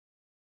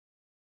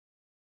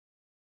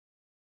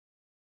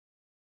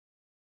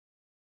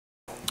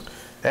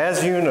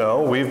As you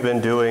know, we've been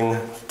doing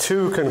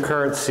two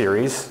concurrent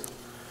series.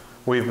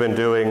 We've been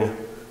doing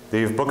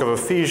the book of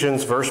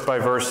Ephesians, verse by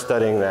verse,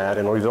 studying that,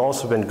 and we've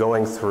also been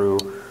going through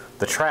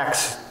the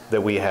tracts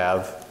that we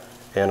have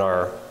in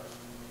our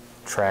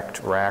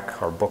tract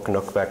rack, our book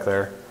nook back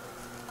there.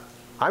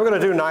 I'm going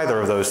to do neither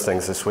of those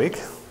things this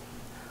week.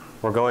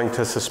 We're going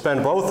to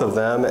suspend both of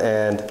them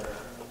and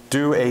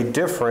do a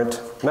different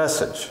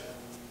message.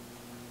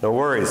 No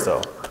worries,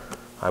 though.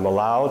 I'm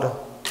allowed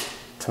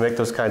to make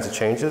those kinds of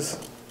changes.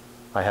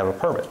 I have a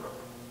permit.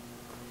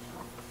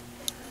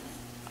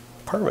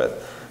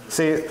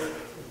 See,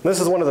 this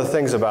is one of the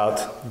things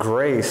about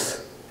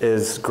grace,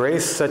 is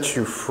grace sets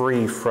you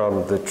free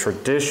from the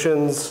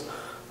traditions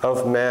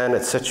of men.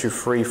 It sets you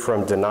free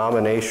from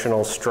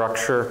denominational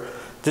structure.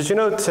 Did you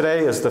know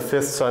today is the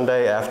fifth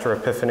Sunday after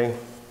Epiphany?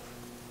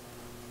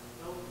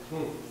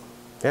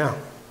 Yeah.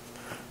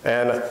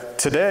 And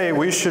today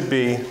we should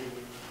be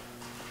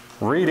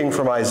reading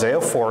from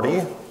Isaiah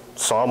 40,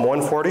 Psalm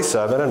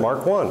 147, and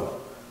Mark 1.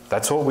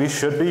 That's what we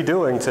should be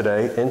doing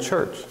today in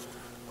church.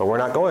 But we're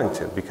not going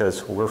to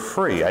because we're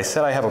free. I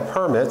said I have a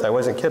permit. I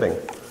wasn't kidding.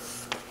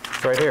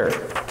 It's right here.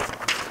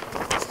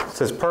 It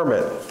says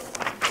permit.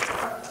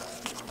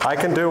 I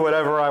can do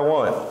whatever I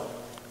want.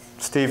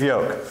 Steve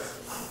Yoke.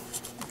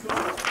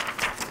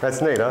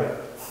 That's neat, huh?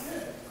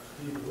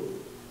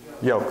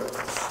 Yoke.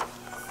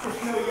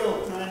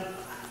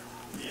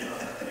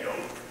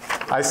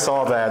 I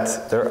saw that,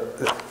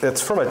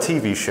 it's from a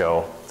TV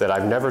show that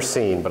I've never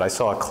seen, but I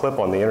saw a clip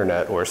on the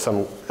internet where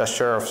a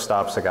sheriff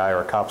stops a guy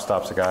or a cop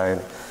stops a guy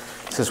and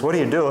he says, "What are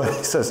you doing?"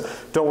 He says,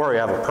 "Don't worry,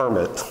 I have a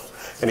permit."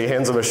 And he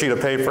hands him a sheet of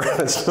paper,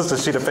 and it's just a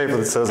sheet of paper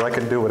that says, "I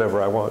can do whatever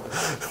I want."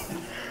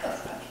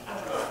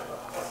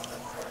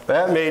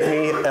 That made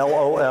me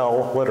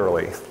LOL,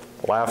 literally,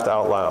 laughed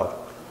out loud.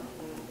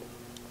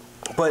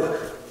 But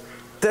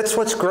that's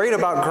what's great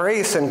about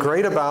grace and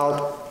great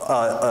about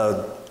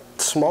a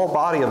small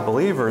body of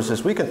believers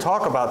is we can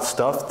talk about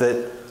stuff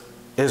that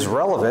is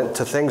relevant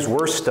to things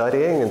we're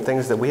studying and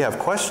things that we have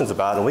questions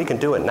about, and we can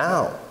do it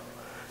now.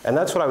 And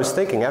that's what I was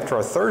thinking after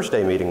our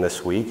Thursday meeting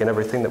this week and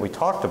everything that we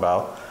talked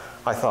about.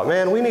 I thought,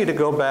 man, we need to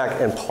go back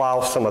and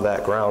plow some of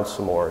that ground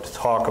some more to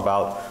talk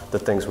about the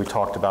things we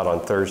talked about on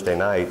Thursday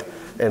night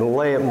and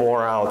lay it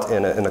more out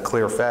in a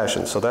clear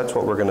fashion. So that's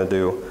what we're going to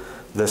do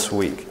this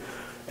week.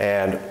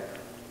 And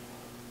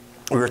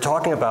we were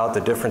talking about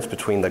the difference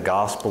between the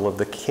gospel of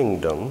the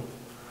kingdom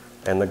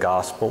and the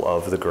gospel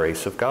of the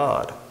grace of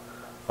God.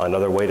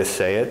 Another way to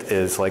say it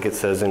is like it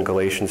says in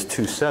Galatians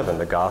 2:7,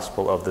 the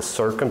gospel of the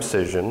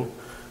circumcision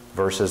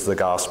versus the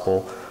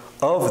gospel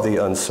of the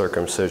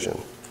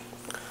uncircumcision.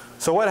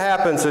 So what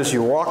happens is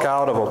you walk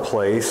out of a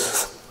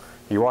place,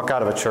 you walk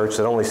out of a church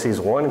that only sees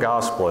one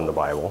gospel in the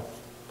Bible,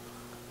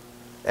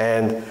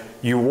 and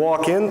you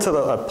walk into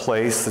a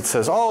place that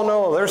says, oh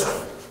no, there's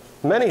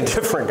many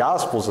different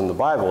gospels in the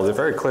Bible. They're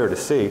very clear to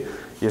see.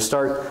 You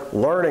start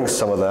learning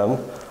some of them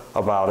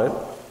about it.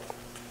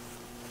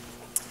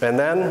 And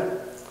then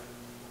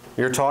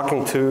you're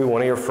talking to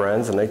one of your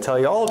friends and they tell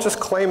you, oh, just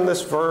claim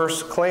this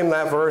verse, claim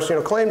that verse,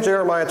 claim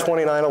Jeremiah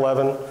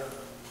 29:11.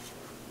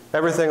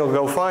 Everything will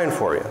go fine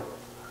for you.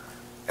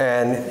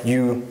 And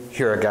you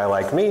hear a guy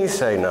like me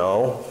say,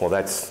 no, well,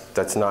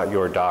 that's not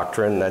your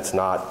doctrine. That's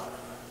not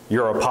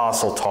your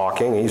apostle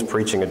talking. He's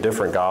preaching a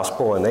different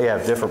gospel, and they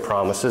have different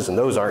promises, and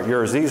those aren't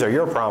yours. These are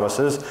your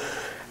promises.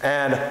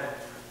 And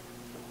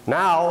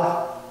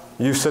now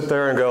you sit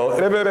there and go,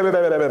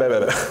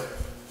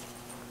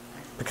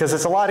 because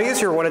it's a lot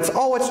easier when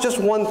it's just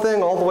one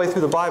thing all the way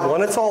through the Bible,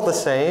 and it's all the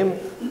same.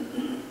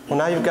 Well,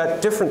 now you've got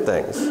different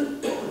things,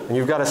 and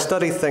you've got to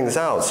study things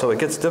out, so it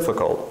gets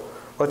difficult.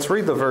 Let's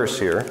read the verse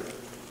here.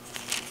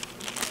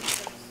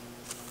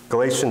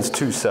 Galatians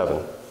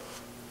 2:7.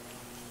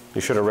 You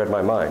should have read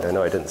my mind. I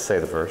know I didn't say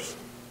the verse.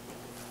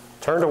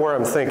 Turn to where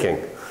I'm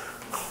thinking.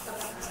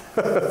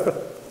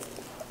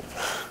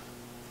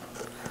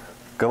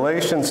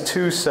 Galatians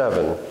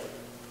 2:7.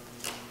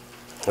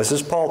 This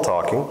is Paul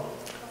talking.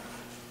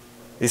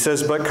 He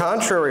says, "But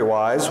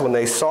contrariwise, when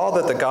they saw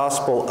that the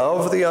gospel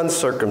of the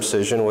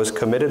uncircumcision was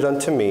committed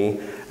unto me,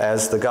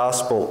 as the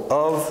gospel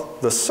of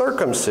the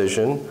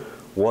circumcision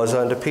was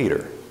unto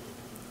Peter."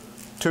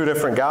 Two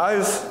different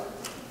guys.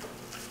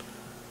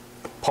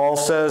 Paul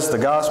says the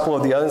gospel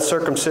of the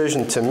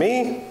uncircumcision to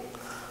me,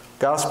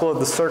 gospel of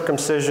the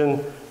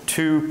circumcision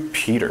to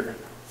Peter.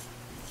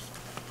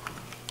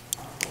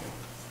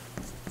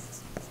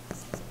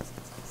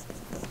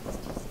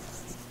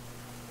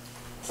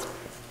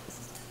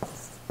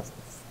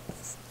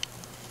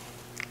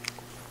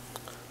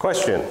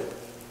 Question,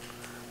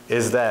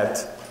 is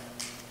that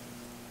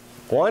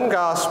one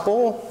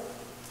gospel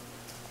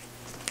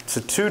to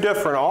two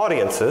different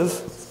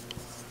audiences,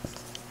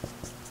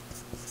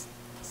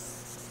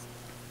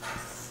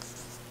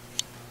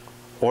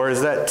 or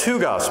is that two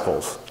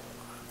gospels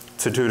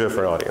to two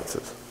different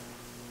audiences?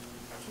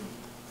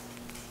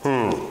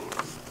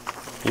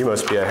 You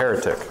must be a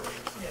heretic.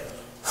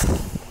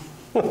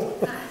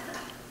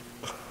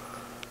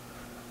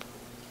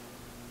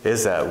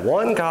 Is that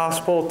one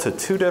gospel to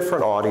two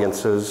different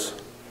audiences,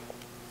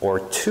 or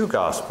two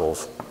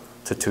gospels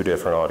to two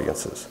different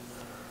audiences?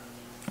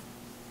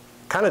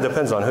 Kind of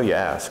depends on who you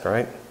ask,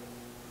 right?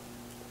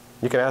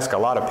 You can ask a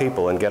lot of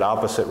people and get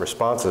opposite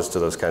responses to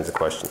those kinds of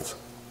questions.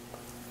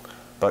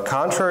 But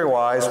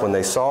contrariwise, when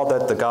they saw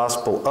that the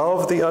gospel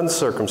of the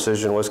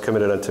uncircumcision was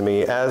committed unto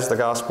me, as the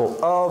gospel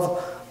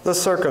of the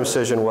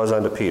circumcision was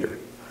unto Peter.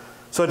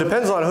 So it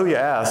depends on who you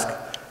ask.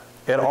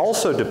 It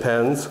also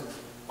depends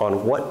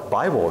on what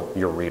Bible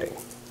you're reading.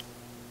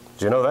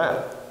 Do you know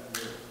that?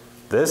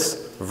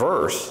 This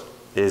verse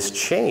is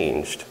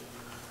changed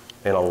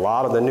in a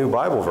lot of the new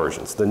Bible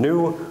versions. The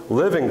New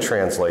Living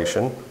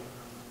Translation,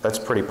 that's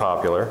pretty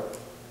popular.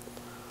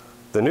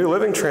 The New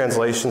Living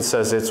Translation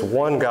says it's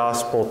one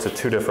gospel to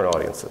two different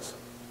audiences.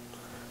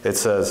 It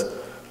says,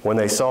 when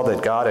they saw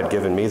that God had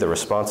given me the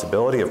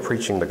responsibility of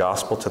preaching the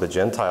gospel to the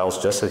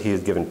Gentiles, just as he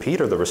had given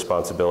Peter the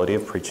responsibility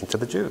of preaching to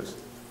the Jews.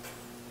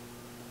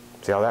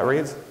 See how that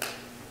reads?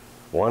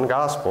 One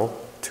gospel,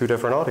 two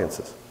different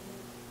audiences.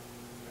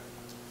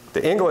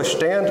 The English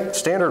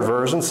Standard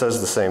Version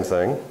says the same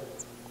thing.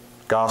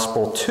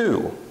 Gospel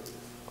to,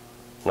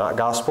 not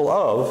gospel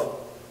of,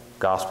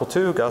 gospel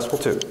to, gospel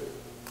to.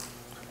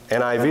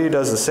 NIV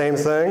does the same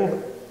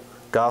thing.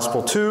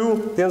 Gospel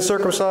to the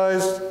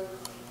uncircumcised,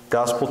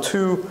 gospel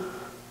to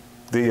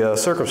the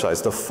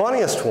circumcised. The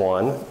funniest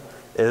one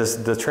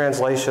is the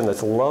translation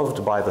that's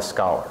loved by the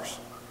scholars.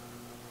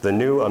 The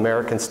New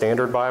American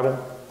Standard Bible.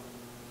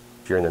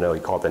 If you're in the know, you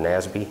call it the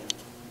NASB.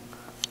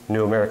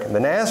 New American. The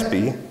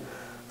NASB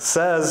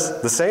says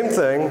the same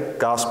thing,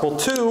 gospel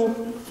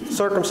to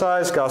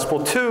circumcised,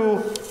 gospel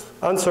to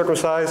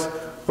uncircumcised,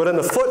 but in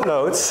the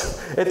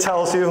footnotes, it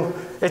tells you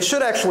it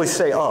should actually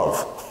say of.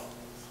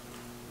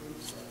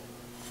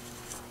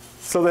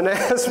 So the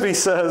NASB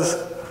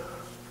says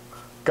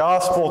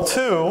gospel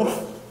to,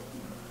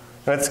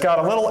 and it's got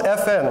a little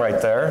FN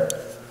right there. It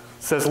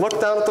says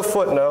look down at the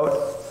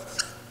footnote.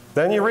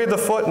 Then you read the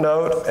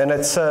footnote, and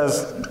it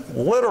says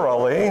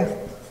literally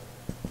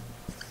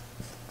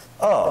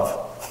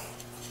of.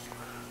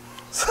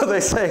 So they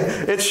say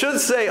it should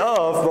say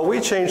of, but we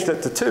changed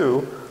it to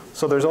to,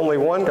 so there's only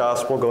one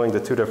gospel going to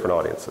two different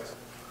audiences.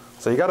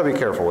 So you got to be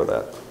careful with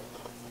that.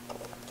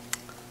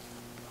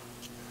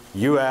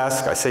 You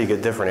ask, I say you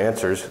get different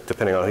answers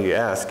depending on who you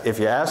ask. If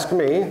you ask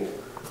me,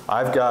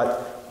 I've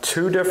got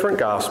two different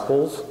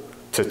gospels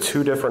to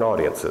two different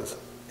audiences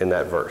in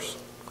that verse.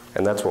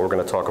 And that's what we're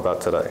going to talk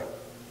about today.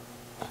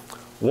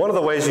 One of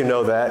the ways you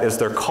know that is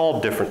they're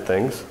called different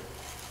things.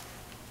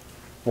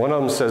 One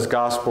of them says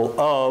gospel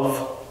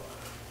of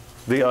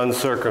the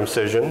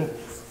uncircumcision.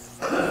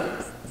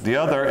 The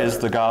other is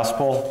the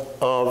gospel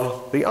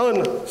of the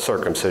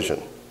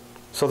uncircumcision.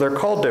 So they're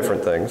called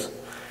different things.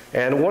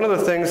 And one of the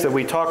things that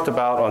we talked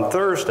about on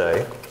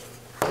Thursday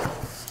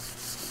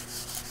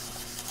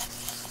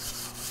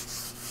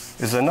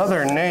is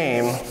another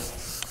name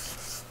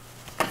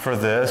for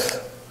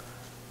this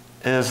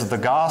is the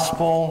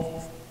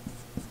gospel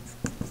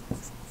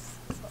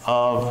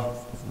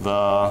of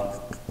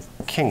the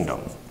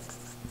kingdom.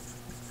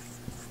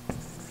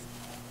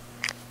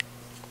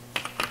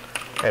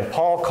 And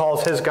Paul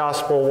calls his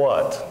gospel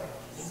what?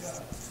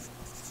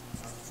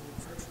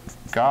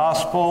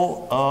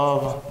 Gospel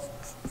of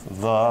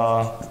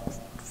the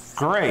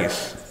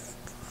grace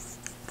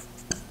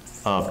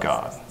of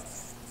God.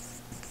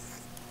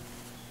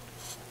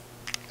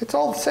 It's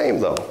all the same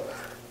though.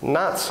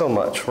 Not so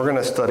much. We're going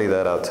to study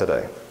that out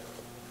today.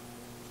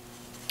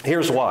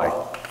 Here's why.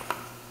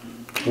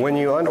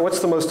 What's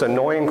the most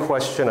annoying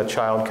question a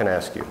child can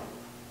ask you?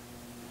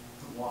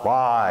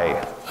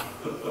 Why?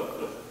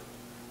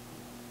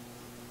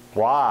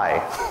 Why?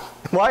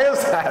 Why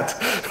is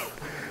that?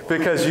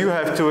 Because you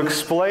have to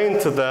explain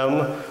to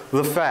them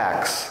the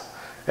facts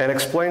and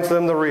explain to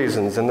them the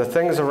reasons and the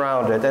things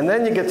around it. And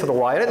then you get to the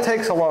why. And it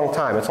takes a long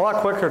time. It's a lot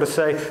quicker to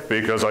say,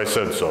 because I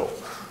said so.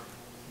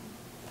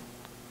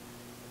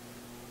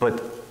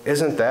 But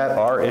isn't that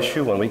our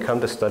issue when we come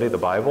to study the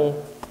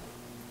Bible?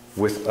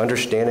 With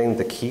understanding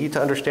the key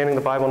to understanding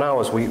the Bible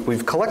now is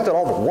we've collected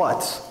all the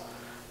whats.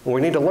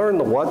 We need to learn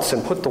the whats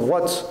and put the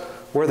whats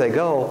where they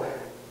go.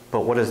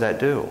 But what does that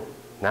do?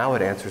 Now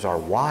it answers our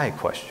why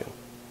question.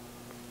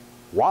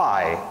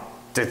 Why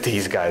did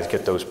these guys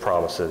get those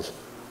promises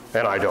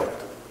and I don't?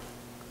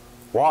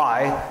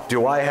 Why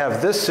do I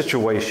have this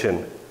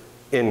situation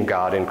in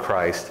God, in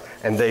Christ,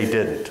 and they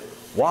didn't?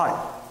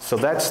 Why? So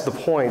that's the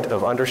point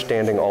of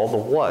understanding all the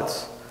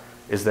whats,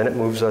 is then it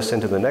moves us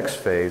into the next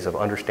phase of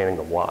understanding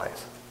the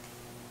whys.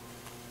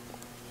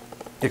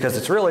 Because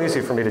it's real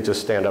easy for me to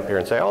just stand up here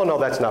and say, oh no,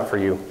 that's not for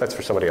you, that's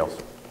for somebody else.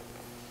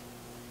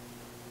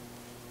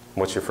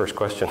 What's your first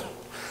question?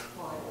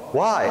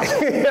 Why?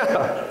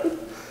 Yeah.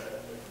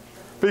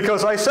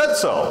 Because I said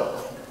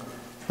so.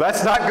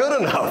 That's not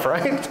good enough,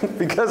 right?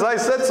 Because I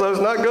said so is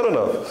not good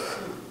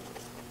enough.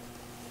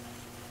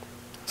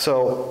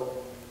 So,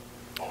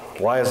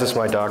 why is this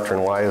my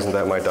doctrine? Why isn't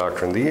that my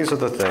doctrine? These are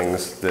the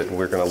things that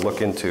we're going to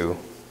look into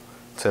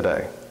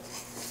today.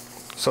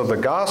 So the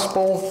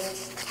gospel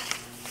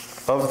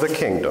of the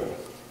kingdom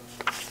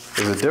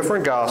is a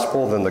different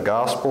gospel than the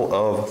gospel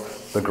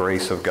of the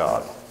grace of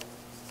God.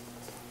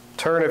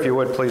 Turn, if you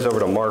would, please,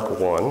 over to Mark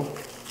 1.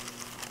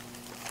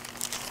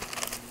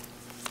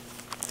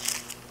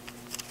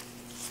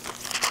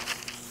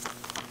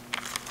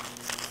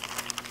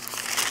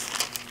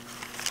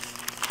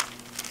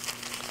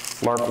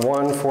 Mark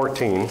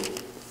 1:14.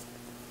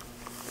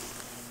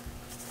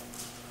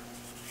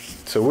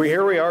 So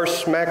here we are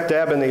smack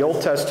dab in the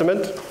Old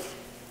Testament.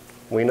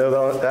 We know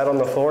that on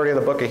the authority of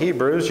the book of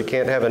Hebrews, you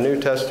can't have a New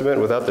Testament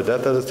without the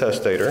death of the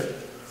testator.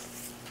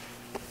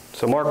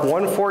 So Mark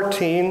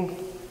 1:14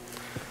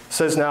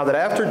 says, "Now that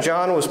after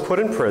John was put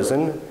in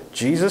prison,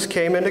 Jesus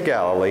came into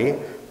Galilee,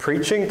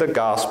 preaching the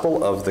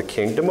gospel of the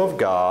kingdom of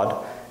God,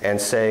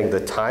 and saying, the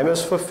time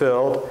is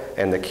fulfilled,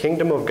 and the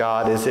kingdom of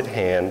God is at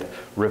hand.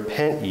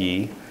 Repent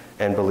ye,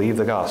 and believe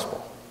the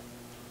gospel."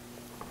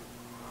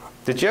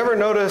 Did you ever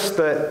notice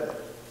that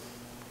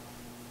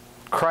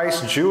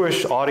Christ's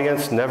Jewish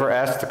audience never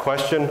asked the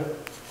question,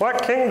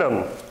 what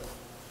kingdom?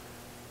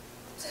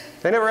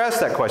 They never asked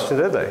that question,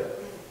 did they?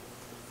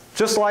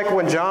 Just like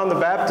when John the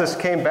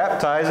Baptist came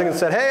baptizing and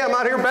said, hey, I'm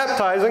out here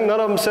baptizing, none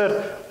of them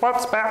said,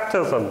 what's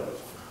baptism?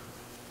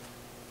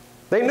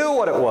 They knew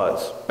what it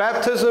was.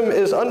 Baptism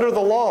is under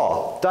the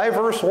law,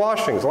 diverse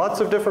washings, lots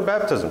of different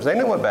baptisms. They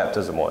knew what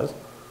baptism was.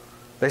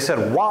 They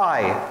said,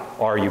 why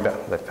are you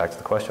baptizing? Back to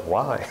the question,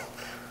 why?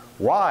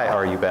 Why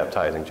are you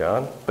baptizing,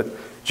 John? But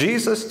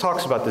Jesus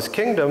talks about this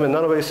kingdom, and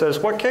nobody says,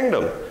 what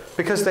kingdom?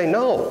 Because they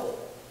know.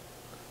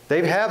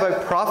 They have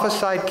a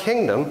prophesied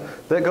kingdom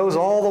that goes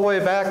all the way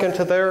back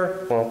into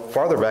their, well,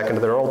 farther back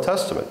into their Old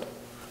Testament.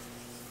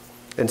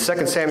 In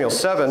 2 Samuel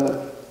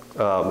 7,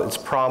 it's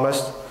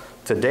promised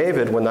to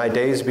David, when thy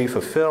days be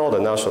fulfilled,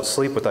 and thou shalt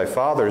sleep with thy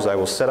fathers, I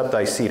will set up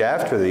thy seed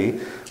after thee,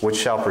 which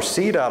shall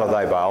proceed out of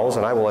thy bowels,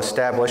 and I will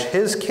establish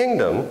his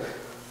kingdom.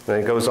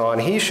 And it goes on,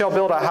 he shall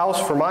build a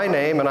house for my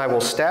name, and I will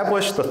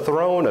establish the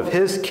throne of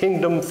his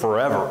kingdom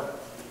forever.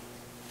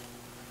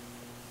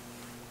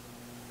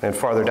 And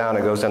farther down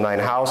it goes, and thine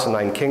house and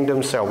thine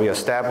kingdom shall be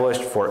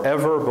established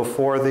forever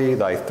before thee,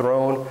 thy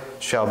throne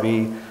shall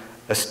be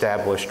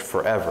established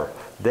forever.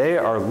 They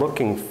are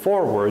looking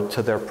forward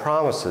to their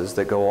promises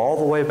that go all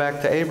the way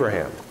back to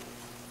Abraham.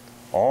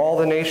 All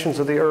the nations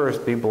of the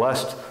earth be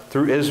blessed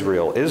through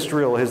Israel.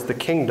 Israel is the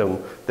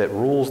kingdom that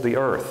rules the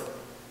earth.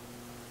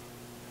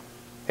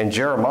 In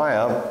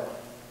Jeremiah,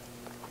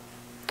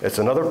 it's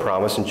another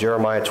promise in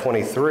Jeremiah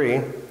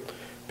 23.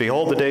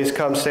 Behold, the days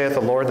come, saith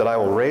the Lord, that I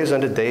will raise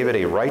unto David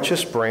a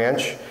righteous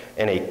branch,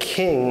 and a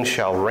king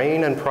shall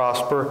reign and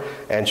prosper,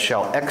 and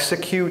shall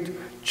execute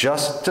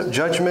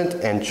judgment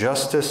and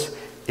justice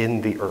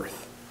in the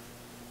earth.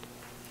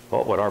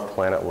 What would our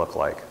planet look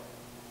like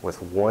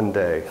with one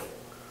day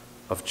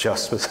of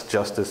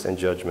justice and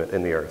judgment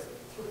in the earth?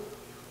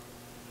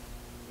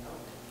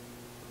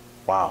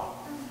 Wow.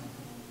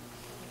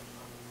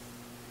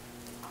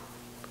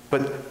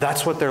 But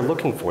that's what they're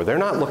looking for. They're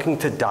not looking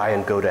to die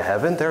and go to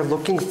heaven. They're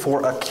looking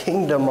for a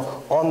kingdom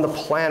on the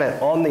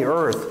planet, on the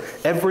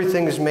earth.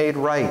 Everything is made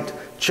right.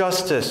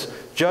 Justice,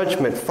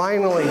 judgment.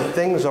 Finally,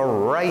 things are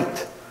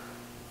right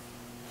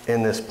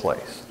in this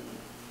place.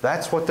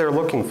 That's what they're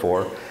looking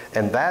for,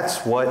 and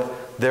that's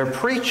what they're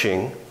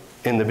preaching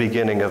in the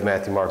beginning of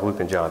Matthew, Mark, Luke,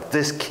 and John.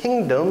 This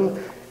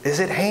kingdom is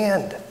at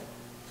hand.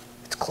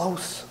 It's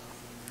close.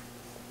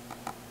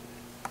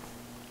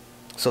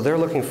 So they're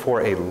looking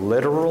for a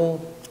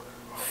literal,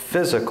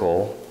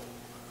 physical,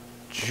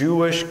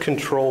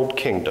 Jewish-controlled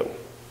kingdom.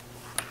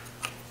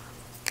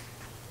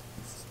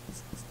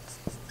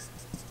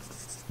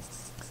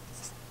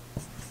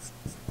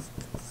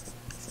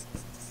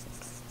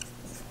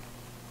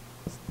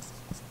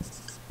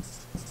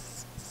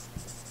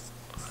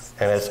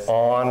 And it's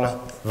on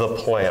the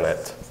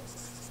planet.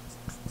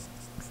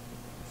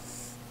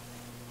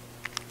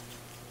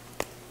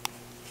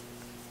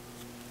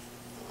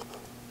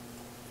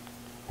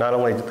 Not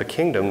only the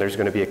kingdom, there's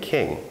going to be a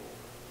king.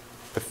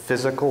 The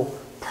physical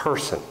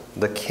person,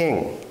 the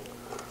king,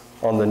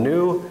 on the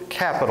new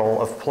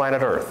capital of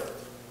planet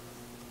Earth,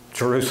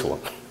 Jerusalem.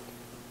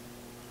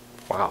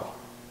 Wow.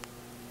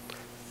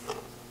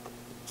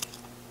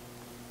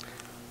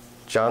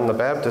 John the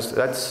Baptist,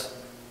 that's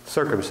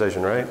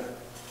circumcision, right?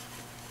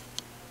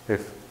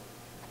 If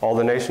all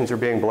the nations are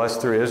being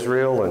blessed through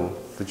Israel and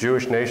the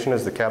Jewish nation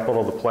is the capital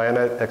of the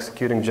planet,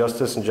 executing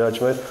justice and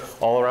judgment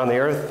all around the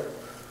earth,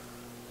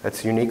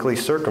 that's uniquely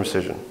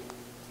circumcision.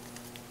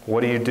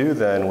 What do you do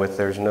then with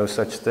there's no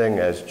such thing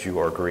as Jew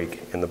or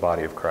Greek in the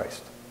body of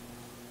Christ,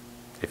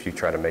 if you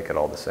try to make it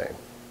all the same?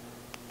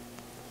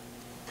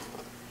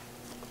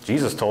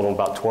 Jesus told them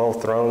about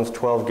 12 thrones,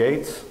 12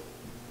 gates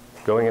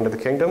going into the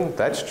kingdom.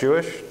 That's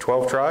Jewish,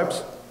 12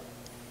 tribes.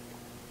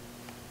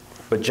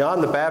 But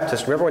John the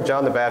Baptist, remember when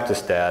John the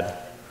Baptist, Dad,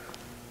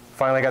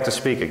 finally got to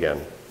speak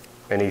again?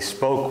 And he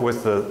spoke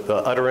with the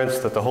utterance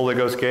that the Holy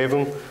Ghost gave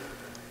him.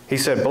 He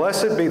said,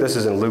 blessed be, this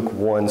is in Luke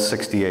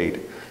 1:68.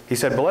 He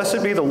said,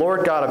 blessed be the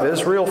Lord God of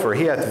Israel, for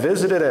he hath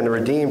visited and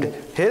redeemed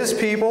his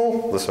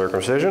people, the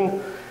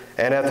circumcision,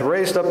 and hath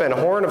raised up an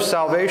horn of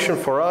salvation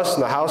for us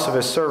in the house of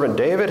his servant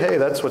David. Hey,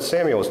 that's what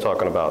Samuel was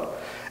talking about.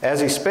 As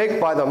he spake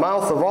by the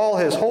mouth of all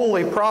his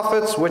holy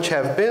prophets, which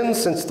have been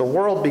since the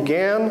world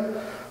began,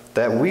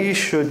 that we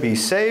should be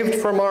saved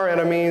from our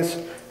enemies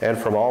and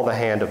from all the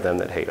hand of them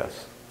that hate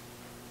us.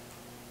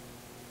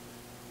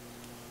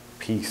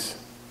 Peace.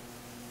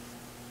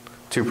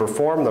 To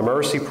perform the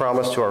mercy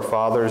promised to our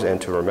fathers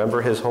and to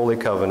remember his holy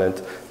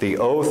covenant, the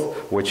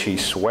oath which he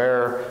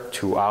sware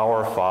to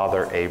our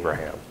father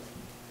Abraham.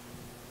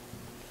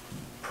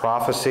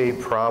 Prophecy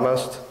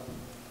promised.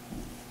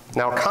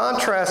 Now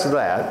contrast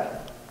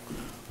that,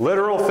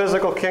 literal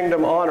physical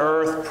kingdom on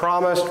earth,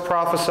 promised,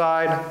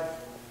 prophesied.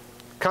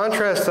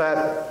 Contrast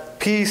that,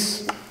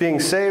 peace,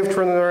 being saved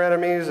from their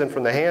enemies and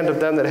from the hand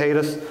of them that hate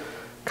us.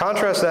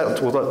 Contrast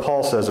that with what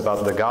Paul says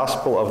about the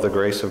gospel of the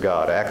grace of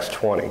God, Acts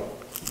 20.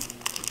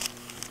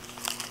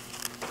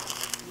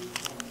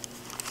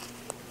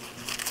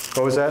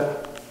 What was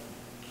that?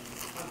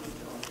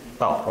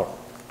 Oh.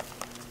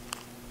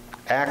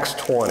 Acts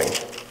 20.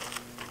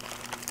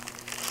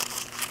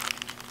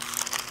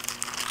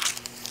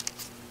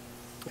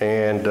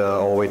 And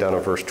all the way down to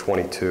verse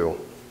 22.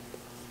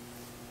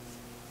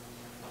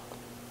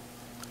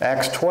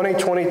 Acts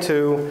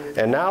 20:22,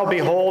 and now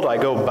behold, I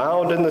go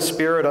bound in the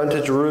Spirit unto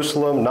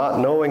Jerusalem, not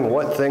knowing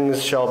what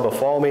things shall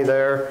befall me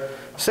there,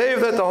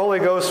 save that the Holy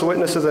Ghost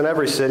witnesses in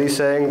every city,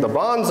 saying, the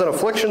bonds and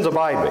afflictions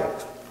abide me.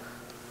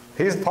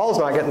 Paul's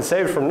not getting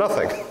saved from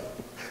nothing.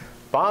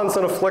 Bonds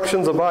and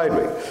afflictions abide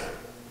me.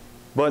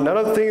 But none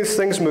of these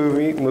things move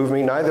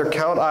me, neither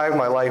count I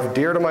my life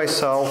dear to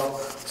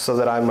myself, so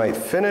that I might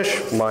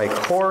finish my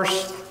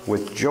course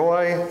with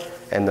joy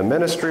and the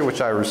ministry which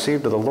I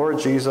received of the Lord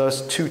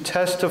Jesus, to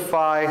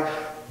testify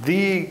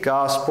the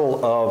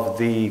gospel of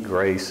the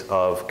grace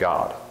of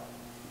God.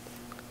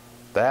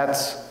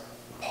 That's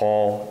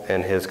Paul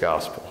and his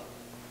gospel.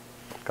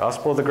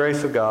 Gospel of the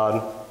grace of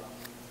God,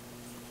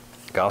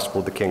 gospel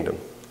of the kingdom.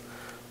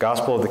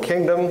 Gospel of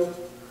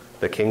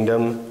the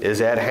kingdom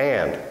is at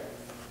hand.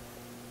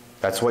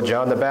 That's what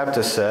John the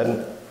Baptist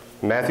said.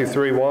 Matthew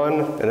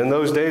 3:1, and in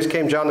those days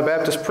came John the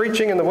Baptist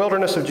preaching in the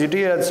wilderness of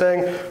Judea and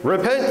saying,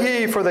 repent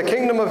ye, for the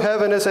kingdom of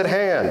heaven is at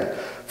hand.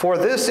 For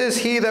this is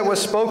he that was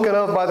spoken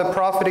of by the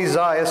prophet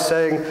Isaiah,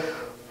 saying,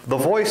 the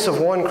voice of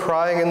one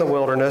crying in the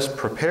wilderness,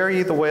 prepare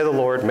ye the way of the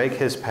Lord, make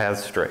his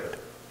path straight.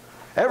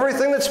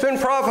 Everything that's been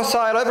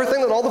prophesied,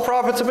 everything that all the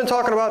prophets have been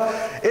talking about,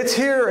 it's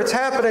here, it's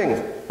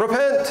happening.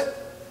 Repent.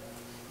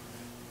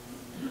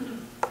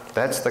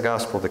 That's the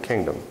gospel of the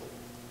kingdom.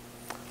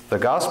 The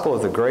gospel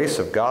of the grace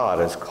of God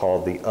is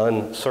called the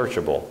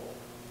unsearchable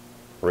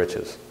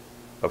riches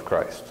of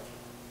Christ.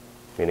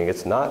 Meaning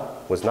was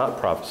not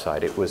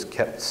prophesied, it was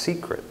kept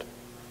secret.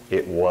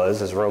 It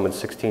was, as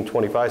Romans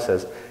 16:25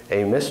 says,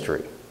 a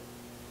mystery.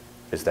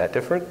 Is that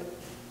different?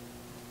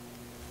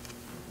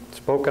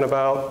 Spoken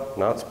about,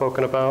 not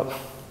spoken about?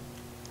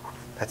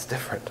 That's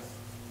different.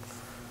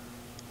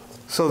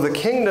 So the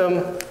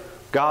kingdom,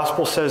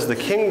 gospel says the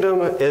kingdom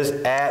is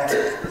at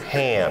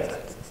hand.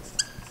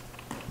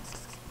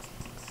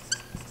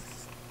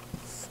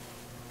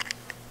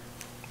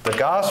 The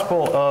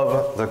gospel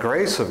of the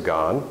grace of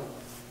God,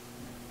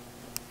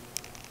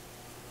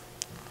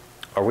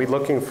 are we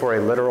looking for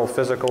a literal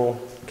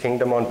physical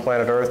kingdom on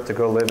planet Earth to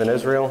go live in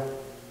Israel?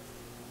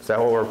 Is that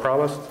what we're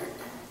promised?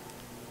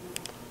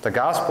 The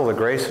gospel of the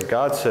grace of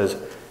God says,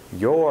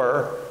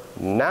 you're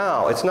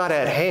now, it's not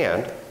at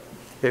hand.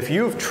 If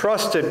you've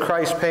trusted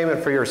Christ's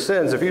payment for your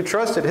sins, if you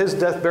trusted his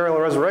death, burial,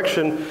 and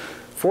resurrection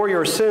for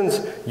your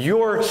sins,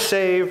 you're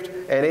saved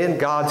and in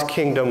God's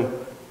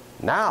kingdom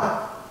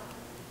now.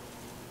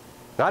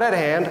 Not at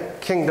hand,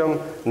 kingdom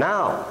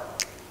now.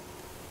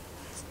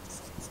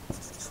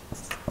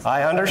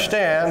 I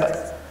understand.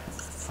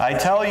 I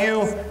tell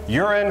you,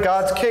 you're in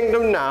God's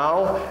kingdom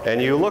now,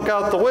 and you look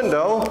out the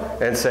window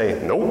and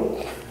say,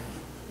 nope.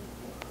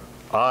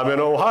 I'm in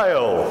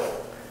Ohio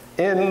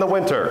in the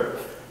winter.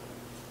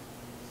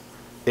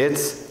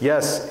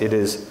 Yes, it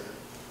is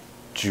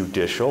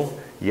judicial.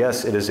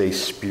 Yes, it is a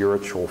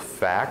spiritual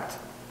fact.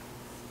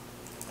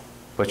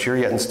 But you're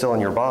yet still in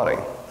your body.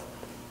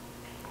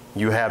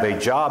 You have a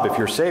job, if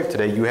you're saved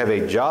today, you have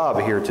a job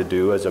here to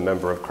do as a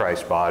member of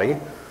Christ's body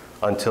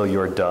until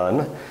you're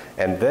done,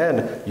 and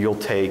then you'll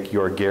take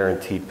your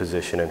guaranteed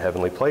position in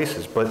heavenly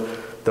places.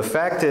 But the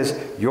fact is,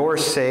 you're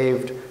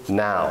saved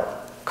now.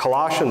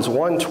 Colossians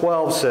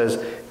 1:12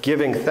 says,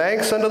 giving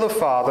thanks unto the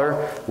Father,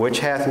 which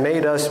hath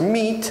made us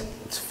meet,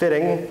 it's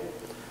fitting,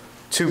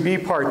 to be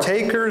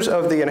partakers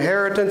of the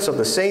inheritance of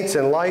the saints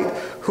in light,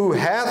 who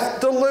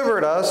hath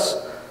delivered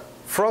us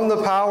from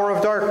the power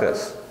of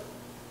darkness.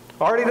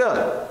 Already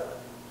done.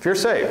 If you're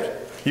saved,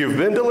 you've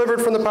been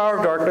delivered from the power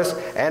of darkness,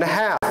 and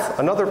hath,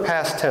 another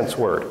past tense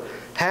word,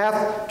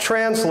 hath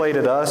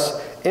translated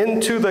us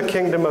into the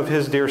kingdom of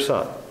his dear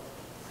Son.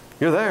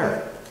 You're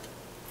there.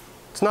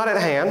 It's not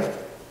at hand.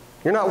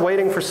 You're not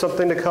waiting for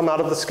something to come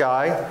out of the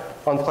sky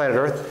on planet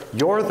Earth.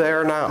 You're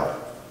there now.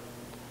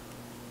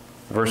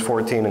 Verse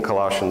 14 in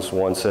Colossians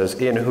 1 says,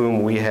 in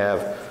whom we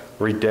have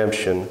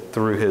redemption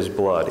through his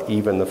blood,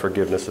 even the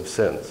forgiveness of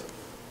sins.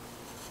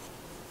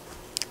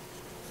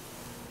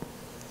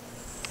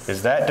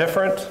 Is that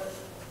different?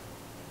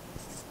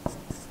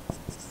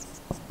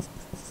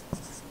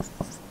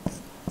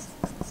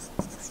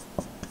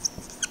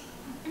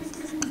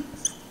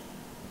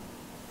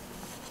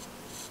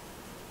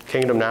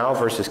 Kingdom now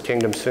versus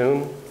kingdom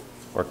soon,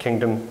 or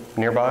kingdom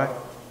nearby?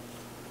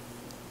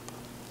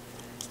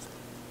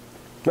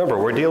 Remember,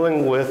 we're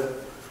dealing with,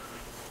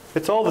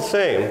 it's all the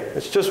same.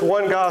 It's just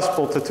one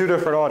gospel to two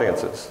different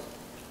audiences.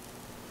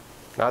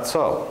 Not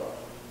so.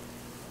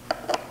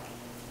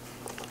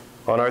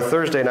 On our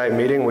Thursday night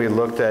meeting, we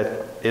looked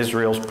at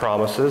Israel's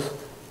promises.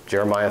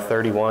 Jeremiah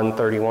 31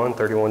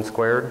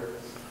 squared.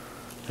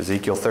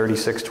 Ezekiel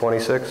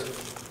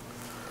 36:26.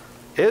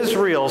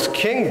 Israel's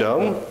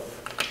kingdom.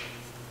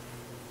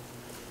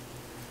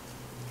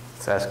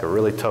 Let's ask a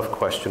really tough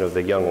question of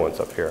the young ones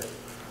up here.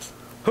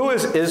 Who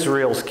is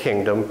Israel's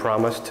kingdom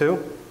promised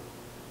to?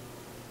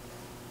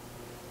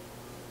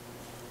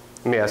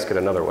 Let me ask it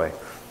another way.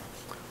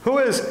 Who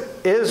is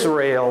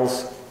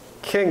Israel's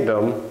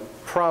kingdom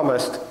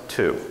promised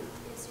to?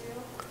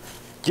 Israel.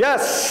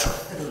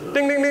 Yes!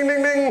 Ding, ding, ding,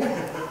 ding,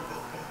 ding.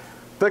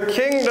 The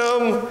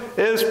kingdom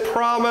is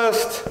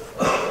promised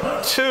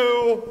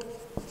to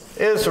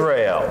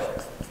Israel.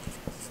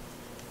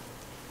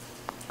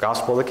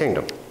 Gospel of the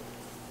kingdom.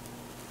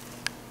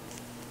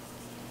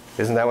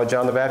 Isn't that what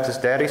John the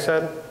Baptist's daddy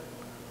said?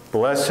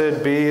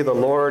 Blessed be the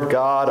Lord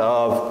God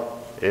of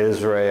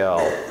Israel,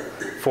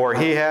 for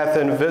he hath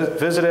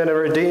visited and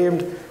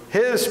redeemed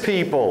his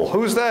people.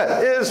 Who's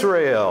that?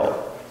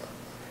 Israel.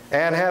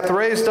 And hath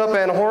raised up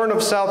an horn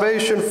of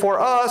salvation for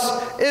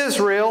us,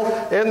 Israel,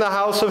 in the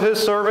house of his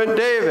servant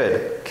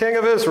David, king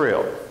of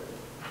Israel.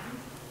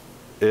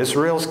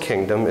 Israel's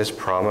kingdom is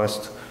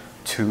promised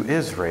to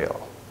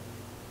Israel.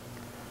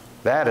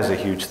 That is a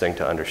huge thing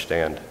to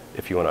understand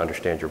if you want to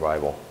understand your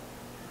Bible.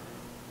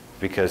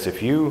 Because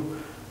if you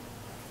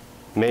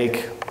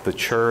make the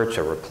church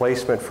a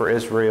replacement for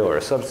Israel or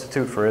a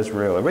substitute for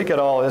Israel, and we get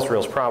all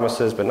Israel's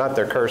promises but not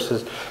their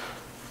curses,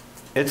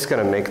 it's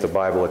going to make the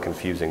Bible a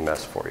confusing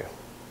mess for you.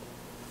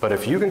 But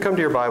if you can come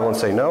to your Bible and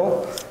say,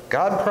 no,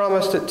 God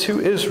promised it to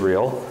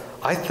Israel,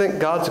 I think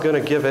God's going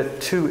to give it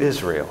to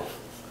Israel.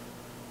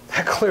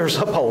 That clears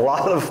up a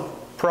lot of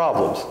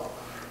problems.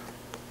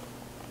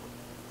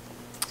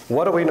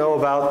 What do we know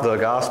about the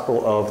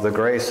gospel of the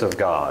grace of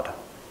God?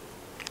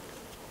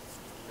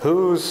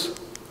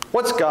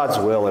 What's God's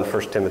will in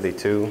 1 Timothy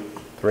 2,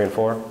 3 and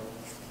 4?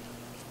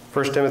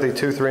 1 Timothy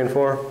 2, 3 and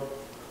 4?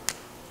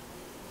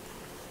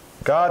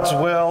 God's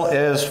will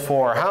is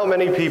for how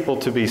many people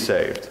to be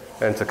saved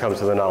and to come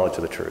to the knowledge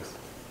of the truth?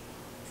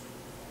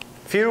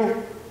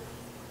 Few?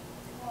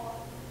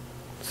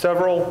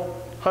 Several?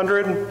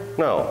 Hundred?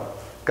 No.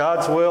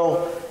 God's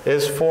will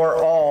is for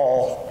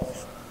all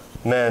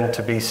men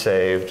to be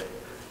saved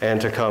and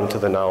to come to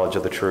the knowledge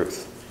of the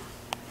truth.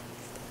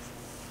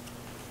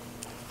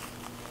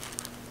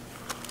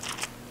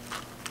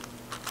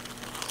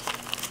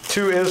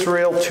 To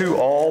Israel, to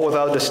all,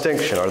 without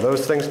distinction. Are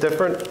those things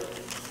different?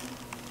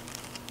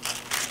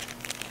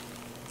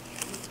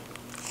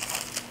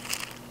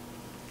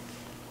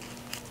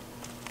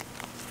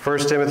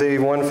 First Timothy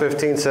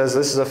 1:15 says,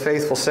 this is a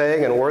faithful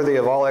saying and worthy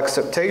of all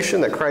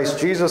acceptation, that Christ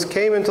Jesus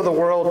came into the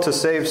world to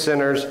save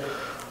sinners,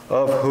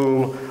 of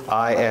whom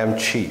I am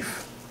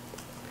chief.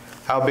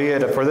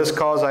 Howbeit, for this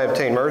cause I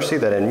obtain mercy,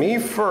 that in me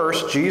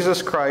first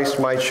Jesus Christ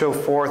might show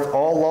forth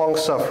all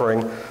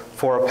long-suffering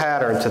for a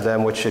pattern to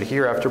them which should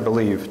hereafter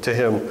believe, to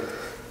him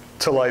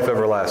to life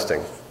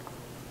everlasting.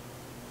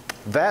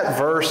 That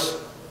verse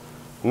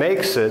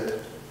makes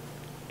it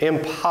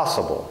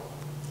impossible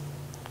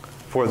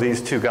for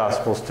these two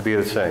gospels to be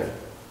the same.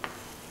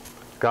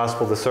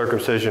 Gospel of the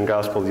circumcision,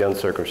 gospel of the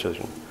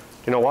uncircumcision. Do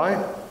you know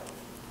why?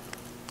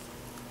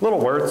 Little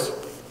words.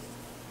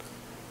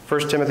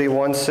 1 Timothy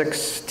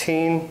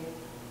 1:16.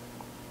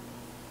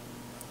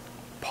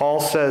 Paul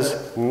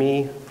says,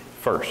 me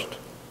first.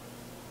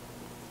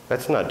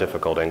 That's not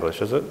difficult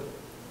English, is it?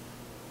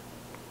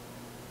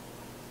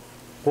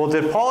 Well,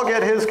 did Paul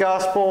get his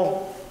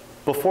gospel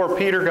before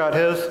Peter got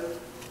his?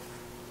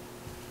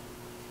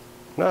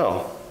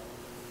 No.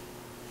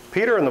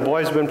 Peter and the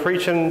boys have been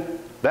preaching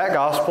that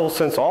gospel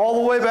since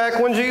all the way back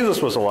when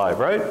Jesus was alive,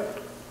 right?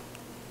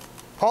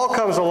 Paul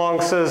comes along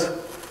and says,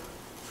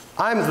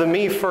 I'm the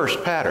me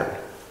first pattern.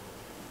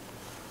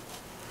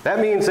 That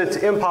means it's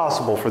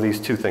impossible for these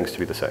two things to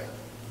be the same.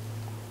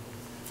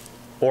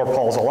 Or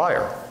Paul's a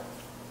liar.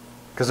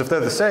 Because if they're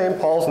the same,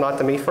 Paul's not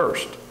the me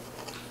first.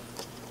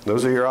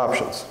 Those are your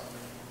options.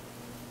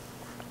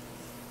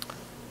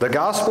 The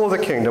gospel of the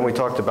kingdom, we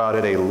talked about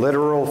it, a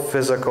literal,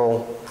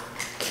 physical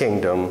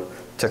kingdom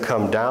to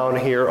come down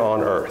here on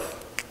earth.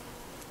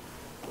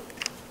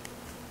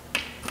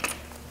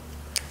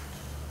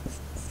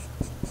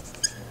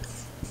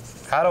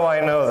 How do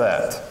I know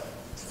that?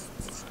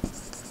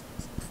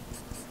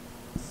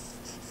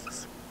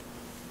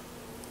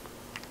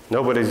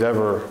 Nobody's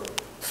ever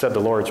said the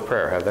Lord's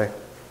Prayer, have they?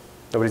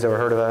 Nobody's ever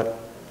heard of that?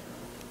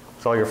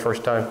 It's all your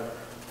first time?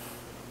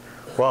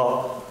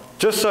 Well,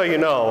 just so you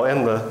know,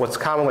 in what's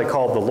commonly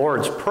called the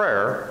Lord's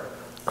Prayer,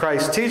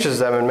 Christ teaches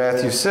them in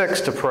Matthew 6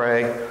 to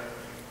pray,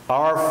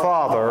 "Our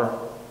Father,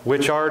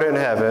 which art in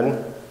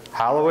heaven,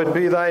 hallowed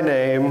be thy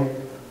name.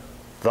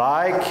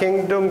 Thy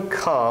kingdom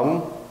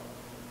come,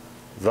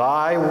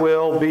 thy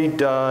will be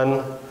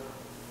done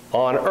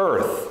on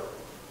earth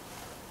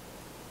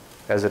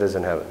as it is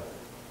in heaven."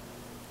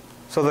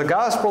 So the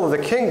gospel of the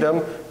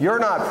kingdom, you're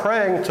not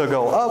praying to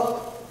go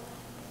up.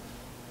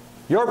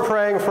 You're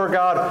praying for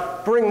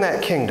God, bring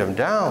that kingdom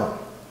down.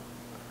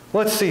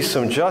 Let's see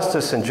some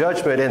justice and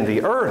judgment in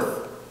the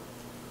earth.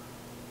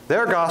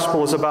 Their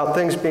gospel is about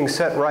things being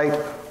set right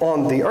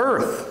on the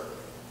earth.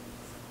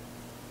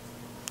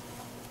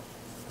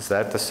 Is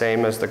that the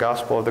same as the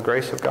gospel of the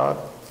grace of God?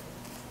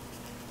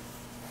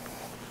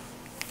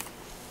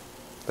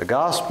 The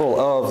gospel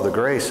of the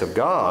grace of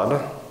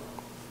God,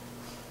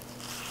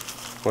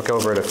 look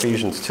over at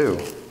Ephesians 2.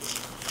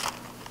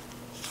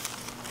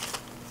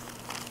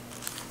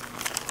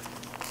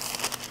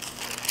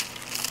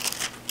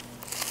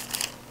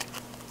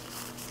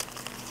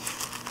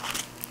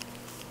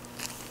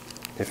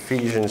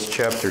 Ephesians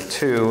chapter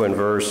 2 and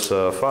verse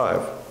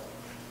 5.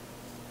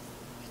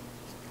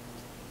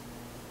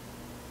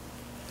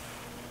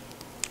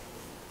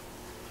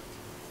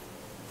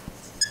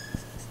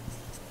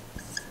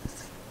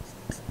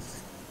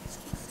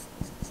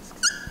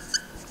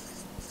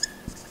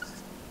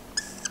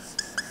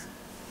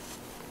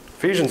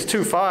 Ephesians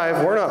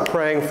 2:5, we're not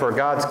praying for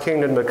God's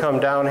kingdom to come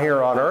down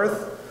here on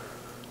earth.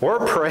 We're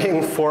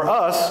praying for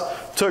us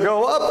to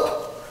go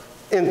up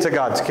into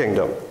God's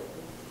kingdom.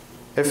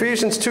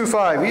 Ephesians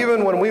 2:5,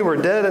 even when we were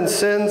dead in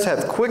sins,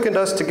 hath quickened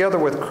us together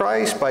with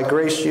Christ, by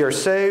grace ye are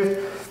saved,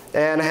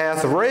 and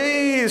hath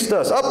raised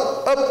us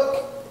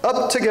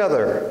up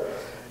together,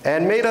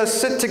 and made us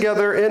sit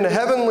together in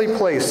heavenly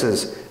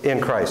places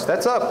in Christ.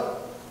 That's up.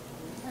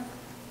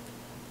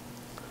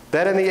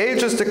 That in the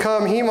ages to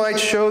come he might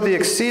show the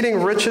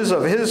exceeding riches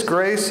of his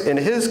grace in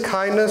his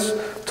kindness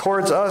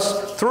towards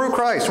us through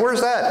Christ.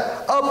 Where's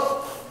that?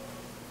 Up.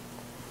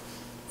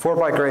 For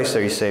by grace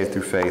are you saved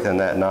through faith, and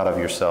that not of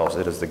yourselves,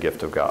 it is the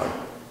gift of God.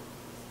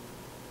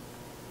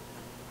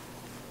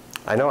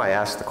 I know I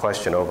ask the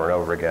question over and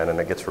over again, and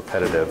it gets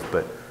repetitive,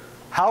 but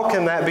how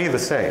can that be the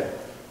same?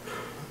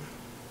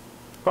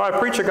 Well, I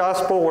preach a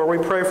gospel where we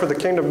pray for the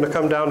kingdom to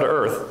come down to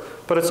earth,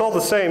 but it's all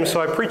the same, so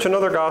I preach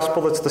another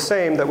gospel that's the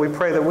same, that we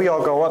pray that we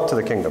all go up to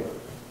the kingdom.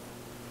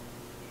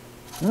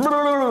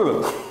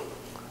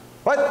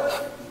 What?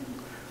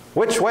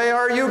 Which way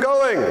are you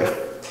going?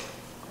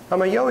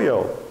 I'm a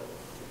yo-yo.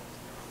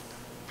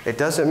 It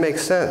doesn't make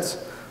sense.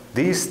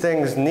 These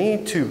things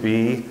need to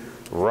be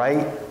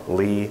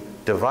rightly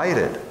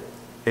divided.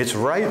 It's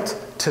right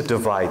to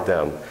divide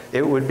them.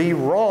 It would be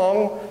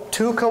wrong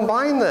to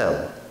combine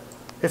them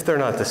if they're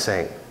not the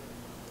same.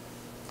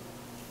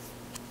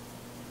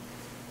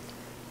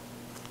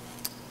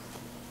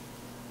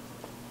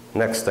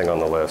 Next thing on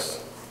the list.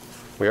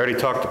 We already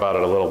talked about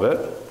it a little bit.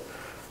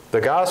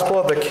 The gospel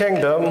of the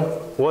kingdom,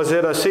 was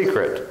it a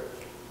secret?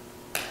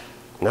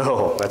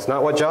 No, that's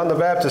not what John the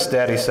Baptist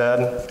daddy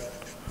said.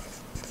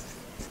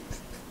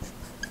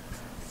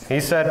 He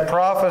said,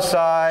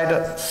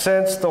 prophesied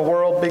since the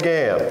world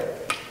began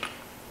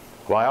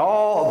by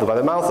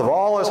the mouth of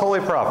all his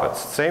holy prophets.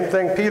 Same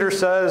thing Peter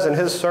says in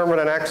his sermon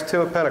in Acts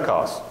 2 at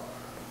Pentecost.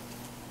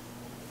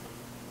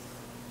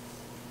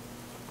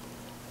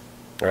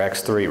 Or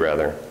Acts 3,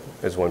 rather,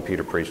 is when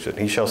Peter preached it.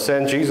 He shall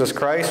send Jesus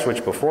Christ,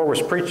 which before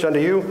was preached unto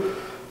you.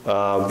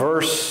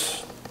 Verse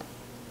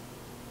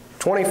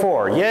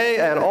 24, yea,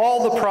 and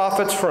all the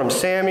prophets from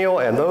Samuel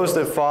and those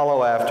that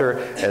follow after,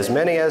 as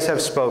many as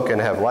have spoken,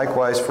 have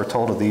likewise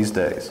foretold of these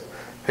days.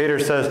 Peter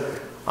says,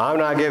 I'm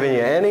not giving you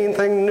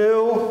anything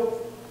new.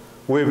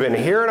 We've been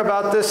hearing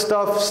about this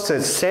stuff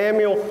since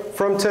Samuel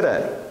from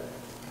today.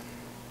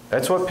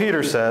 That's what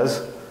Peter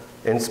says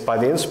by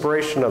the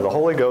inspiration of the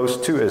Holy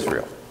Ghost to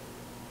Israel.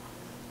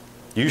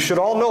 You should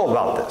all know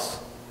about this.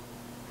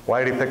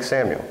 Why did he pick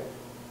Samuel?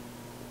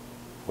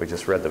 We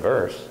just read the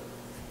verse.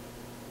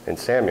 In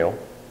Samuel,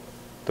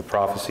 the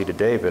prophecy to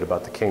David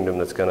about the kingdom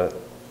that's going to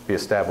be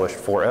established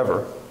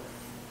forever.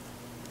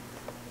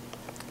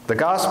 The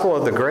gospel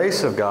of the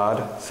grace of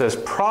God says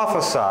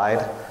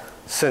prophesied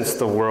since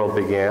the world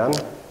began,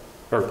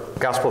 or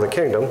gospel of the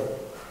kingdom.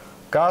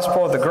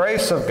 Gospel of the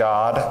grace of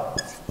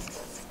God,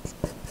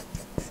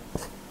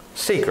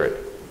 secret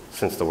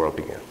since the world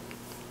began.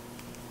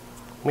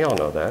 We all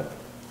know that,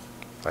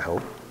 I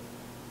hope.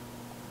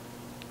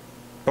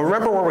 But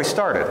remember where we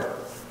started.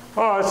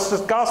 Oh, it's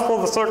just gospel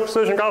of the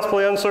circumcision, gospel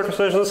of the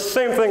uncircumcision. It's the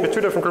same thing to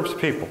two different groups of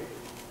people.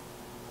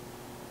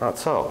 Not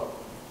so.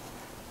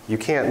 You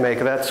can't make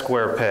that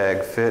square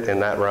peg fit in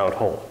that round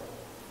hole.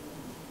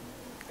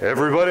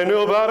 Everybody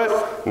knew about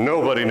it.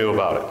 Nobody knew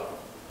about it.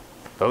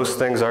 Those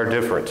things are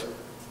different.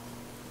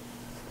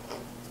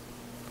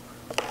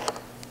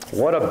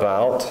 What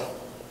about,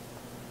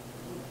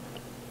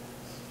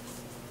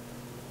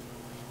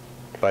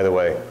 by the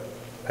way,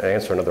 I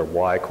answer another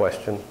why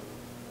question.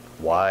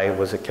 Why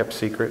was it kept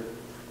secret?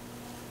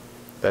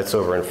 That's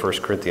over in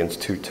 1 Corinthians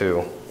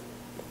 2:2.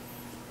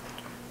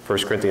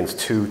 1 Corinthians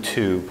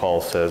 2:2,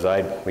 Paul says,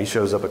 he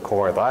shows up at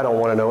Corinth, I don't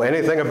want to know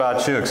anything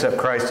about you except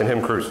Christ and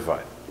him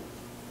crucified.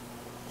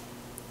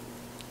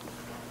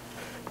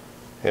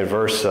 In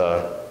verse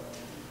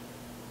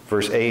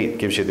 8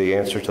 gives you the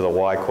answer to the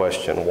why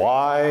question.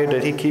 Why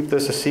did he keep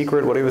this a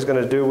secret, what he was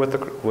going to do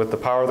with the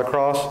power of the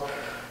cross?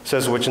 It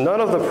says, which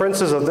none of the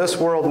princes of this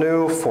world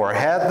knew, for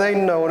had they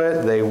known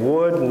it, they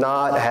would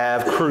not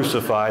have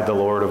crucified the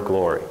Lord of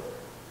glory.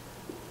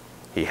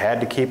 He had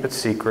to keep it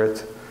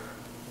secret.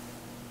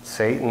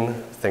 Satan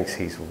thinks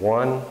he's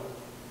won.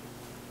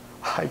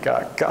 I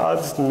got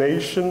God's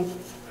nation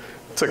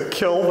to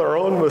kill their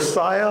own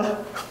Messiah.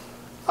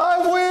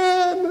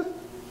 I win!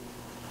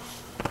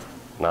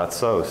 Not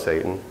so,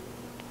 Satan.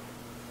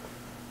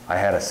 I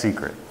had a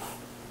secret.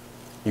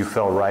 You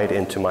fell right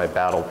into my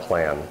battle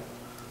plan,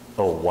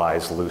 O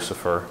wise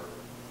Lucifer.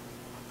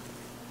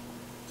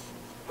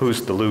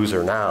 Who's the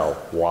loser now,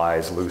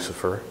 wise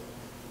Lucifer?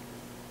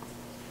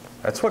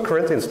 That's what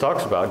Corinthians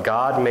talks about.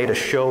 God made a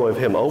show of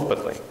him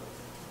openly,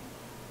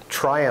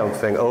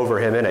 triumphing over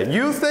him in it.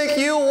 You think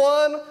you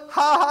won?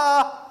 Ha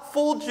ha!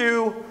 Fooled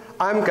you.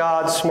 I'm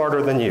God,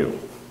 smarter than you.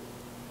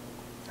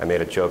 I made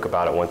a joke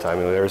about it one time.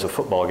 There's a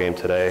football game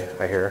today,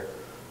 I hear.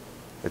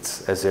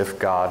 It's as if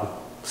God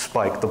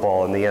spiked the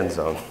ball in the end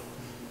zone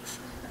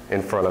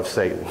in front of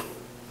Satan.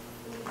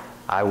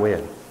 I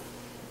win.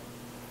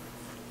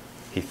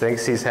 He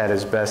thinks he's had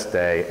his best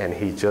day, and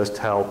he just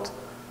helped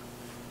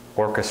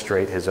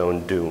orchestrate his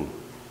own doom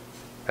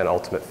and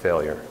ultimate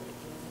failure.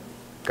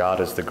 God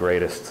is the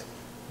greatest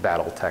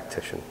battle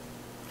tactician.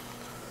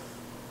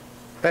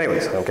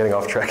 Anyways, I'm getting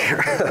off track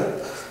here.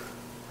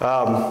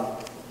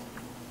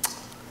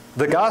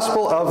 The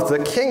gospel of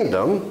the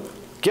kingdom,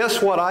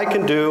 guess what I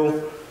can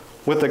do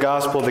with the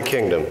gospel of the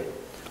kingdom?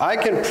 I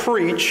can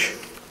preach,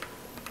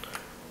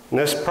 and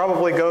this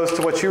probably goes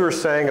to what you were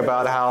saying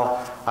about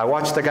how I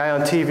watched the guy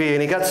on TV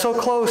and he got so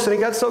close and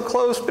he got so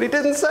close, but he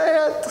didn't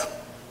say it.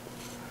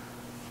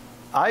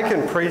 I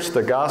can preach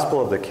the gospel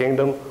of the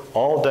kingdom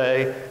all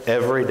day,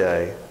 every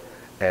day,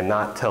 and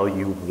not tell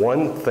you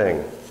one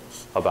thing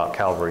about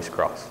Calvary's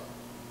cross.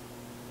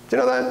 Do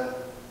you know that?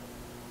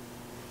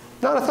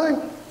 Not a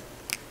thing.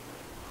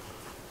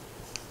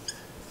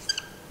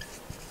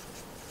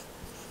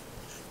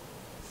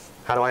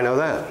 How do I know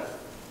that?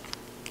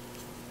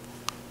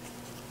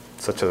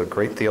 Such a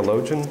great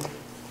theologian?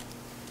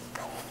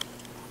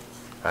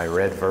 I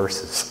read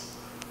verses.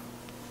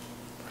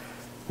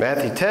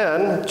 Matthew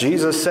 10,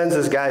 Jesus sends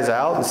his guys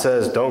out and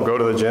says, don't go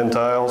to the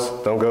Gentiles,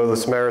 don't go to the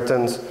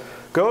Samaritans,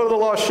 go to the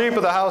lost sheep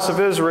of the house of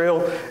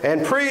Israel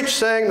and preach,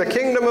 saying the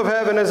kingdom of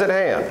heaven is at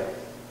hand.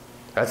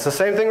 That's the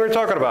same thing we were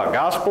talking about,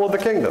 gospel of the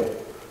kingdom.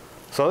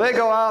 So they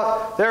go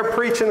out, they're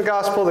preaching the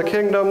gospel of the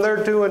kingdom,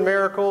 they're doing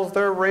miracles,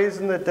 they're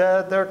raising the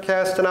dead, they're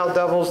casting out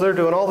devils, they're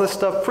doing all this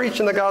stuff,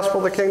 preaching the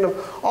gospel of the kingdom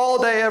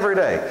all day, every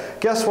day.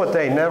 Guess what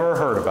they never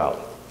heard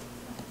about?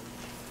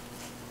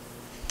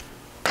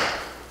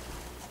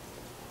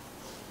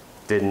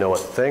 Didn't know a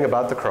thing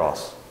about the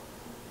cross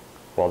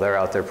while they're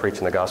out there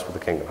preaching the gospel of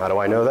the kingdom. How do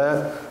I know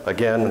that?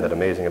 Again, that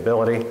amazing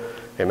ability.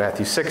 In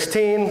Matthew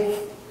 16,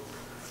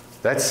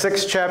 that's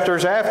 6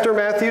 chapters after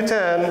Matthew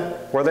 10,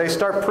 where they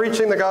start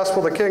preaching the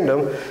gospel of the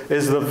kingdom,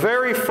 is the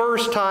very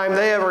first time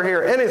they ever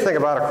hear anything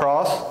about a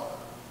cross.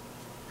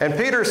 And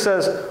Peter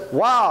says,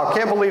 wow,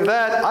 can't believe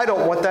that. I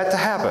don't want that to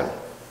happen.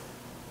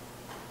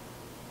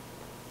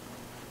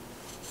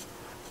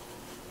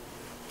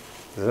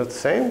 Is it the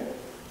same?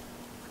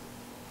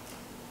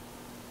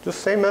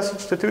 Just same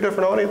message to 2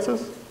 different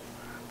audiences?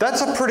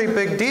 That's a pretty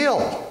big deal.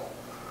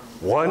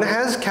 One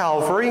has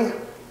Calvary,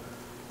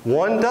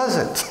 one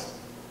doesn't.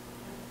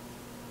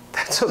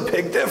 That's a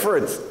big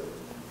difference.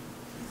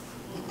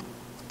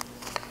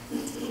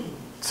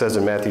 It says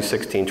in Matthew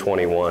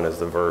 16:21 is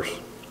the verse.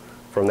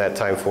 From that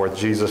time forth,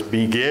 Jesus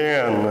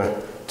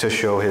began to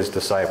show his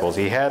disciples.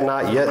 He had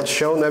not yet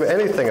shown them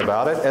anything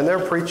about it, and they're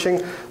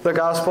preaching the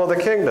gospel of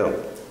the kingdom.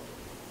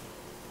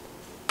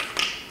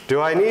 Do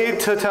I need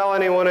to tell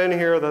anyone in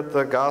here that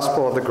the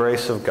gospel of the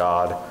grace of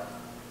God,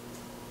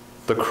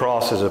 the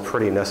cross is a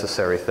pretty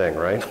necessary thing,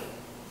 right?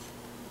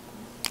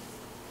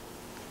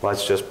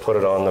 Let's just put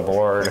it on the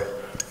board.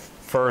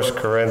 1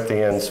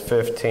 Corinthians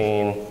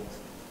 15,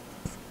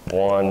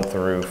 1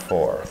 through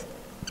 4.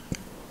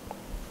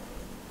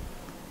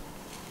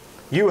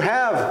 You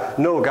have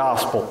no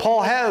gospel.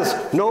 Paul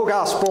has no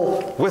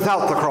gospel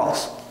without the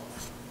cross.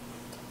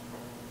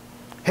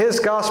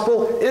 His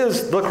gospel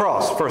is the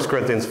cross, 1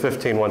 Corinthians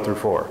 15, 1 through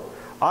 4.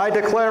 I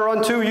declare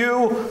unto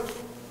you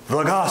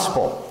the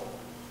gospel.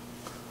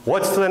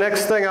 What's the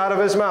next thing out of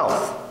his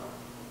mouth?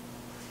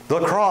 The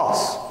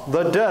cross,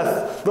 the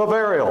death, the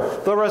burial,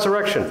 the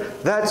resurrection.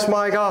 That's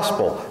my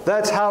gospel.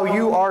 That's how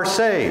you are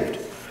saved.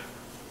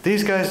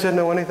 These guys didn't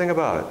know anything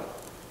about it.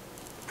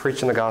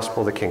 Preaching the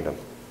gospel of the kingdom.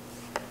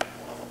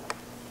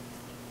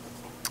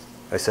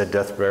 I said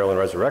death, burial, and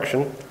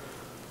resurrection.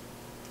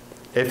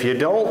 If you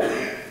don't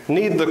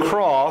need the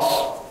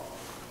cross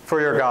for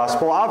your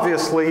gospel,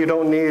 obviously you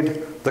don't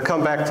need the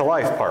come back to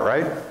life part,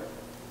 right?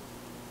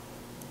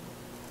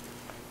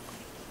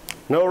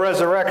 No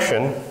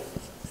resurrection.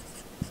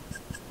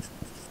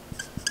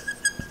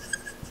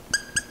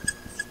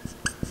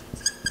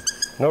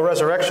 No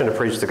resurrection to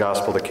preach the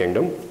gospel of the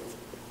kingdom.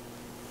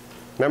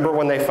 Remember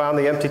when they found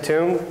the empty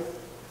tomb? And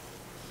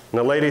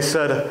the lady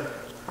said,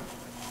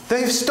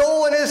 "They've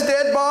stolen his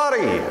dead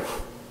body."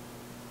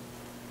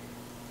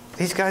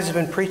 These guys have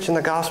been preaching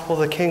the gospel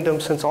of the kingdom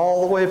since all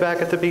the way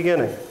back at the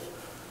beginning.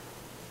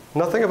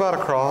 Nothing about a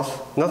cross,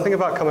 nothing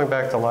about coming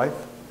back to life.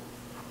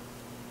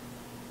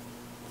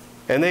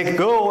 And they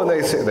go and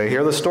they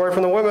hear the story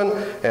from the women,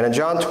 and in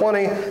John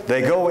 20,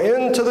 they go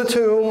into the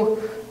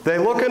tomb, they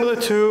look into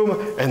the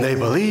tomb, and they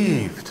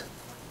believed.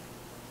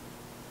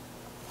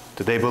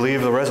 Did they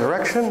believe the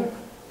resurrection?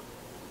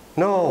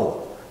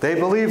 No. They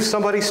believed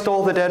somebody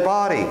stole the dead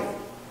body.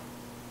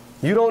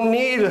 You don't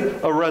need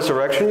a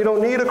resurrection. You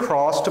don't need a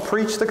cross to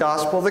preach the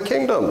gospel of the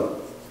kingdom.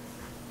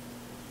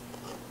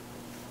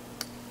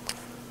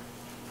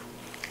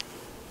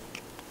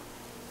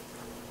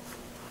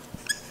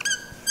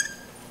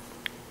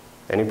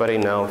 Anybody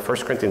know?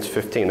 1 Corinthians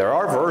 15. There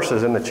are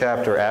verses in the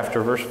chapter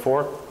after verse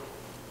 4.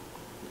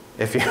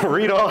 If you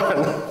read on,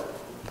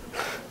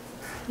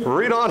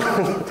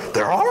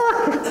 there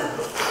are.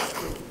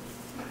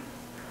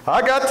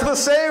 I got to the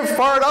saved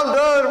part. I'm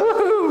done.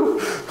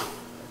 Woohoo!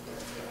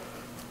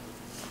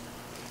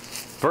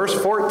 Verse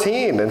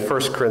 14 in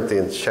 1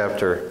 Corinthians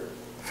chapter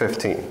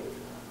 15.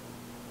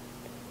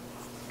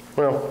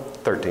 Well,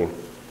 13.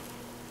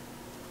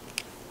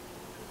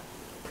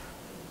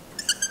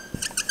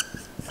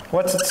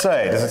 What's it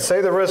say? Does it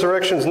say the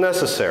resurrection is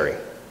necessary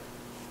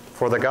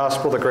for the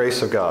gospel, the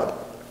grace of God?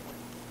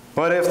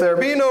 But if there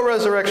be no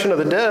resurrection of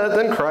the dead,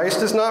 then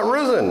Christ is not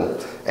risen.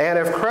 And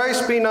if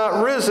Christ be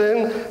not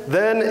risen,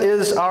 then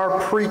is our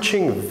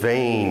preaching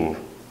vain,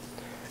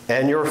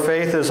 and your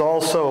faith is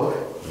also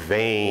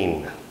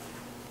vain.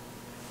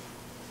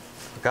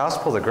 The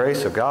gospel, the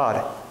grace of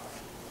God,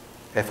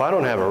 if I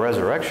don't have a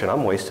resurrection,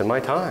 I'm wasting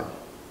my time.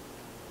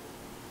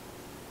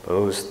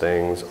 Those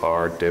things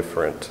are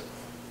different.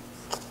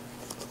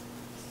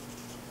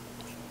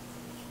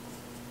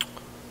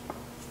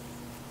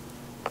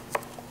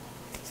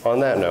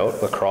 On that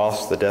note, the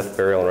cross, the death,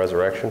 burial, and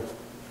resurrection.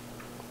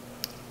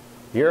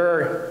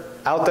 You're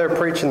out there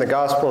preaching the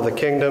gospel of the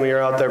kingdom.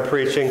 You're out there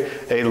preaching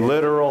a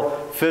literal,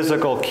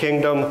 physical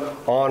kingdom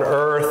on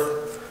earth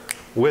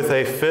with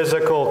a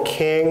physical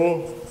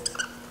king.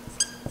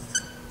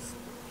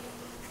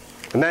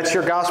 And that's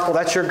your gospel.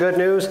 That's your good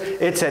news.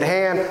 It's at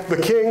hand. The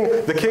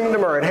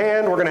kingdom are at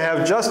hand. We're going to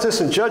have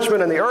justice and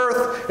judgment in the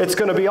earth. It's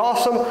going to be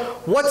awesome.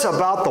 What's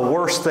about the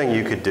worst thing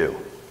you could do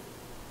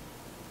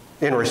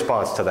in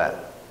response to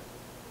that?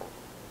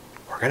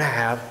 We're going to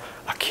have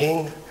a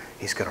king.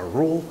 He's going to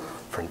rule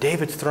from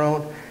David's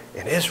throne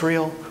in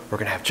Israel. We're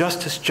going to have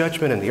justice,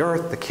 judgment in the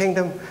earth. The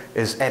kingdom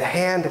is at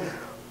hand.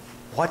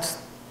 What's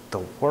the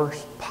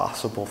worst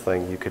possible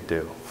thing you could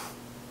do?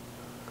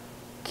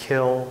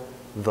 Kill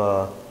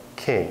the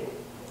king.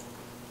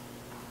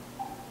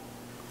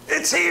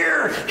 It's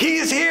here.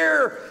 He's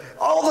here.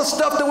 All the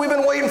stuff that we've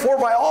been waiting for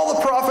by all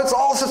the prophets,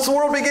 all since the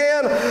world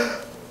began.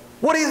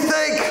 What do you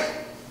think?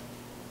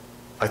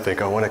 I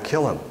think I want to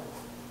kill him.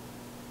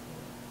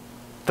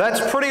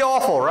 That's pretty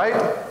awful,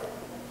 right?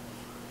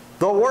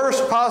 The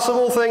worst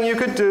possible thing you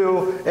could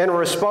do in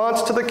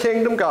response to the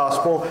kingdom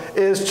gospel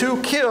is to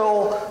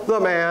kill the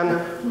man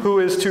who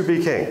is to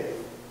be king.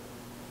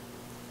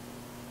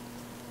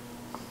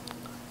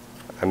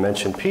 I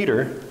mentioned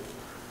Peter.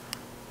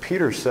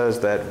 Peter says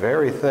that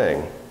very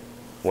thing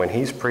when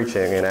he's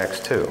preaching in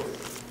Acts 2.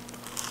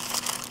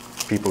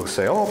 People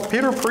say, oh,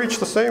 Peter preached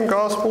the same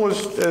gospel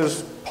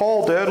as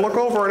Paul did. Look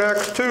over in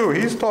Acts 2.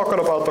 He's talking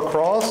about the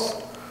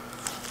cross.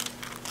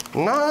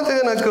 Not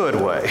in a good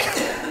way.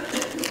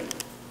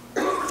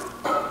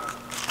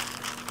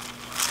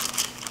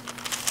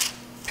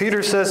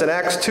 Peter says in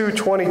Acts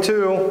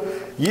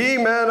 2:22, ye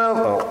men of,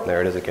 oh, there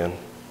it is again.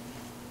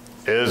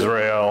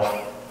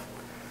 Israel.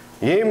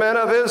 Ye men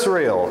of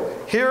Israel,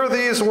 hear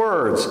these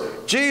words.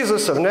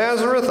 Jesus of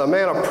Nazareth, a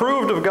man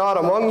approved of God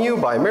among you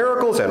by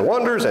miracles and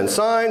wonders and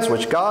signs,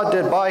 which God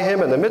did by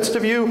him in the midst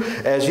of you,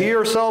 as ye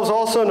yourselves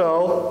also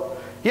know.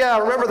 Yeah,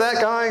 remember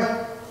that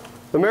guy?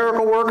 The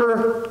miracle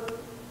worker?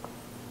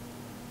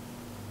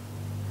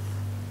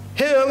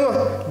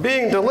 Him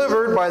being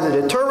delivered by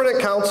the determinate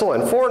counsel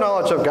and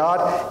foreknowledge of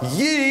God,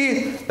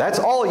 ye, that's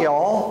all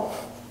y'all.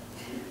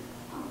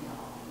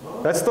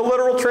 That's the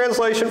literal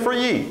translation for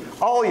ye.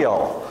 All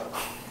y'all.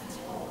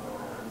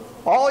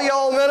 All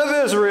y'all men of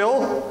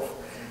Israel.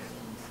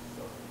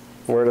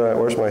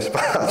 Where's my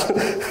spot?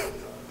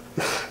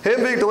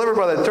 Him being delivered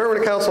by the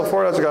determinate counsel and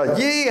foreknowledge of God,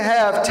 ye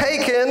have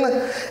taken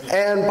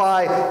and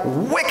by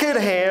wicked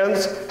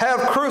hands have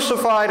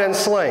crucified and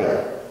slain.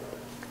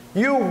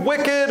 You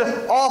wicked,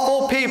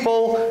 awful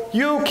people,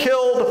 you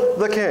killed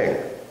the king.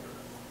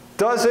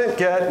 Doesn't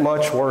get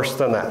much worse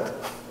than that.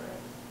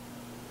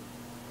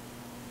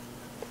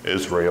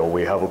 Israel,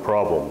 we have a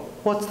problem.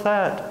 What's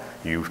that?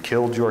 You've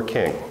killed your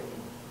king.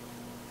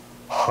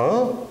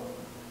 Huh?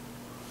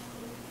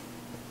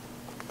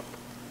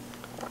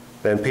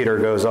 Then Peter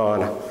goes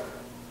on,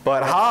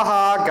 but ha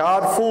ha,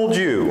 God fooled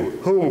you,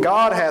 whom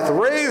God hath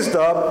raised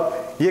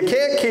up. You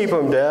can't keep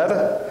him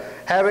dead,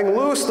 having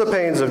loosed the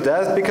pains of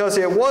death, because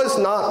it was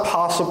not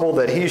possible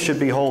that he should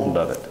be holden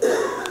of it.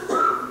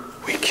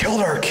 We killed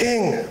our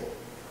king,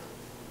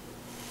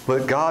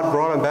 but God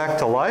brought him back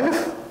to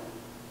life?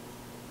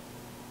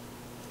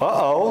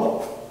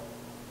 Uh-oh.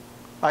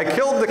 I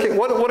killed the king.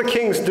 What do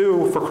kings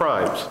do for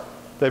crimes?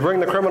 They bring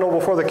the criminal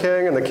before the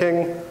king, and the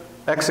king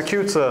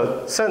executes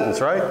a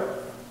sentence, right?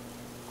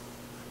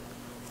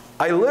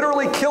 I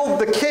literally killed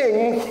the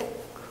king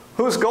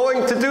who's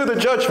going to do the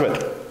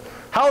judgment.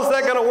 How's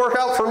that going to work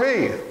out for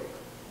me?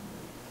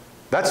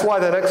 That's why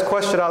the next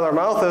question out of their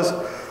mouth is,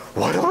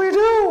 what do we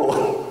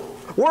do?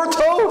 We're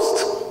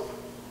toast.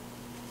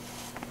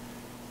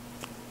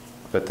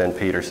 But then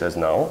Peter says,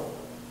 no.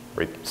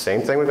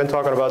 Same thing we've been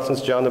talking about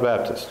since John the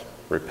Baptist.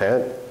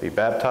 Repent, be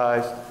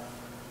baptized.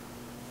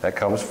 That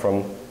comes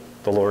from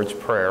the Lord's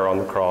Prayer on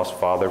the cross.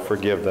 Father,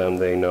 forgive them.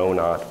 They know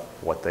not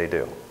what they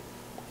do.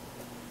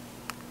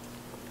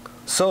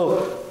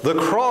 So the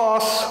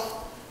cross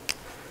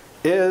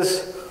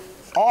is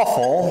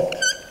awful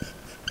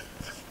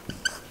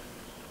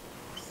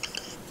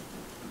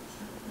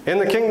in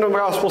the kingdom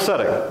gospel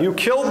setting. You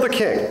killed the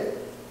king.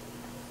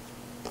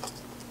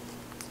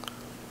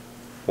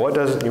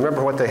 You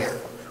remember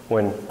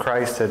when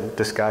Christ had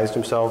disguised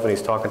himself and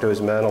he's talking to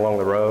his men along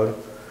the road?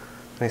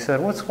 And he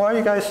said, why are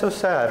you guys so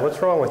sad? What's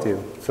wrong with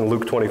you? It's in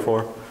Luke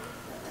 24.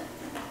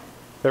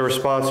 Their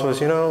response was,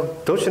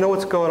 don't you know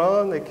what's going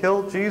on? They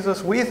killed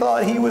Jesus. We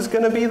thought he was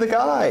going to be the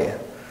guy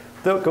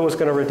that was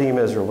going to redeem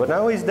Israel. But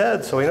now he's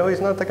dead, so we know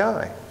he's not the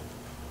guy.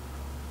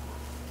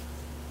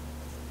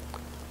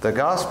 The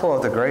gospel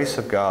of the grace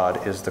of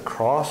God, is the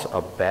cross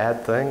a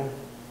bad thing?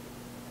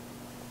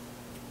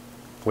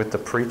 With the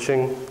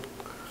preaching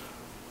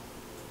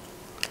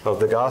of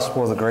the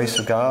gospel of the grace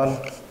of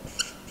God?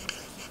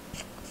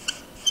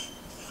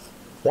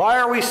 Why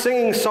are we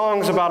singing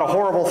songs about a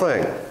horrible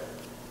thing?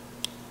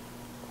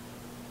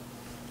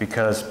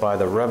 Because by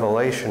the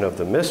revelation of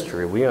the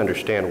mystery, we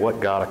understand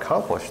what God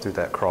accomplished through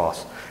that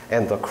cross.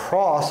 And the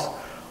cross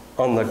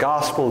on the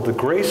gospel of the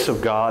grace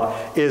of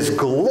God is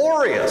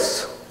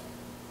glorious.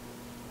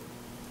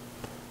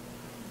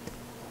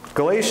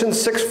 Galatians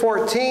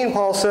 6:14,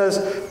 Paul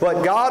says,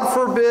 but God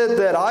forbid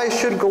that I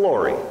should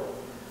glory.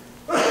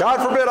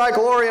 God forbid I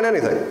glory in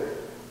anything,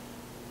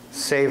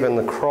 save in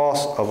the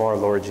cross of our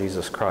Lord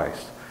Jesus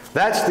Christ.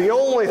 That's the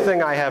only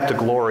thing I have to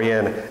glory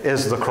in,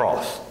 is the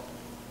cross,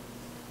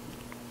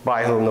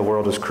 by whom the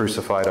world is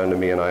crucified unto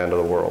me and I unto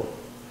the world.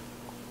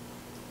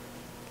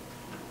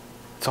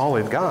 It's all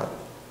we've got.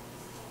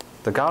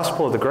 The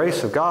gospel of the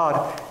grace of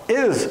God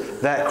is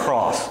that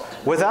cross.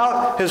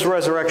 Without his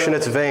resurrection,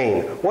 it's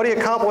vain. What he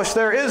accomplished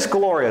there is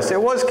glorious.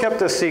 It was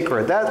kept a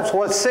secret. That's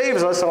what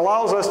saves us and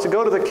allows us to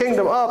go to the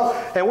kingdom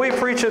up, and we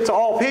preach it to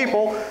all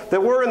people,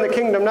 that we're in the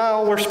kingdom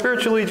now. We're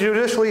spiritually,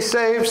 judicially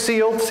saved,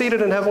 sealed,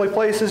 seated in heavenly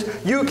places.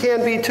 You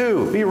can be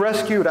too. Be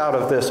rescued out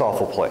of this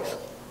awful place.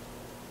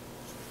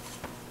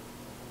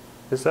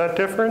 Is that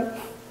different?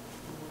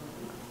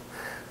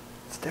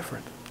 It's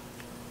different.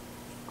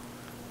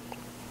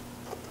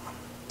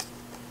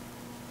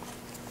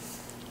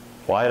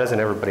 Why doesn't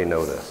everybody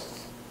know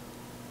this?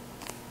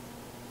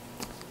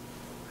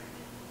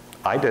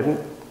 I didn't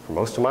for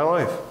most of my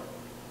life.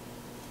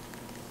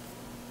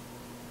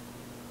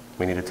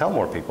 We need to tell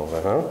more people,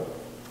 huh?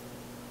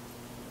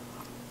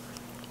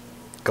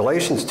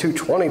 Galatians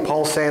 2:20,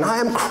 Paul's saying, I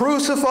am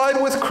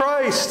crucified with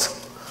Christ.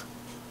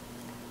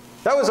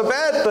 That was a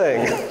bad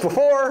thing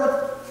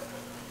before.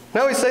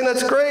 Now he's saying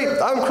that's great.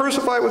 I'm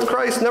crucified with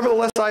Christ.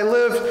 Nevertheless I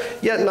live,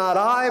 yet not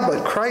I,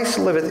 but Christ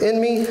liveth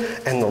in me.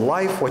 And the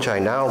life which I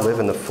now live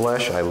in the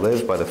flesh, I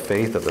live by the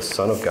faith of the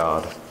Son of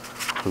God,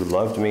 who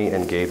loved me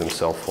and gave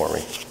himself for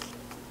me.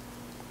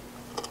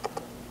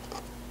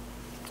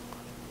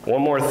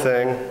 One more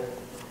thing,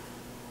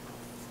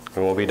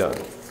 and we'll be done.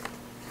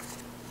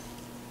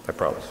 I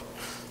promise.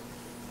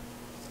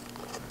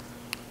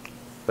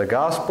 The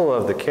gospel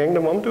of the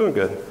kingdom, I'm doing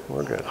good.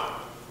 We're good.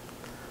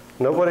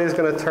 Nobody's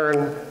going to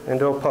turn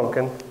into a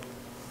pumpkin.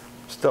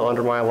 Still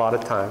under my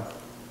allotted time.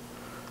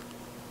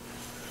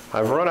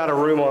 I've run out of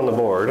room on the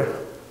board,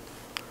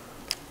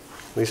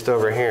 at least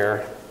over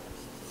here.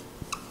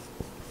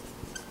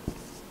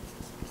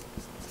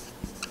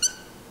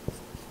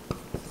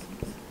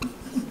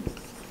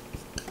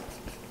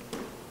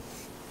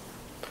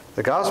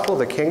 The gospel of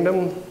the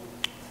kingdom,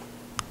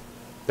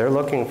 they're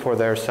looking for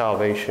their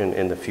salvation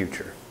in the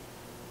future.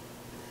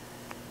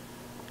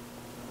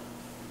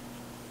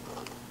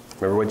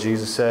 Remember what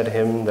Jesus said,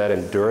 him that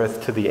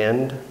endureth to the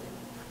end?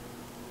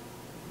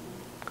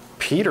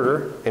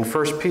 Peter, in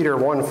 1 Peter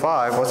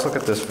 1:5, let's look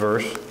at this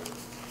verse.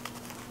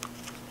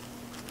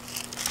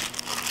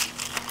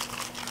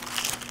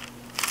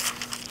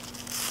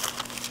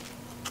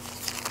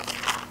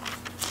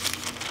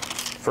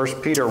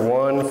 First Peter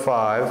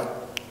 1:5.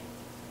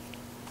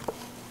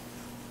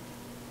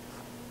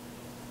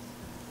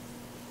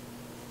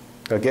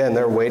 Again,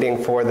 they're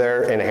waiting for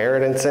their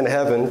inheritance in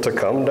heaven to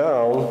come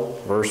down.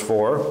 Verse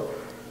 4.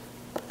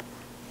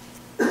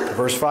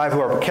 Verse 5, who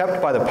are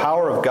kept by the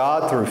power of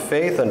God through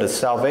faith unto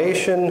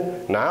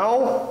salvation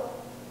now.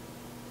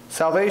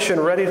 Salvation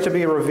ready to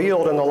be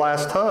revealed in the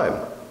last time.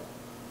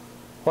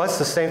 Well, that's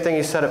the same thing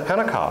he said at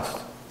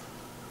Pentecost.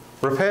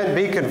 Repent and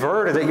be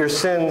converted that your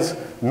sins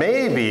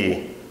may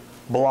be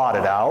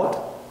blotted out.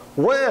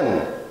 When?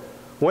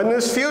 When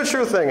this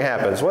future thing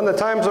happens, when the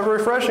times of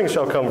refreshing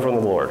shall come from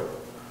the Lord.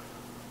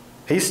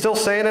 He's still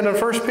saying it in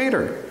 1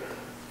 Peter.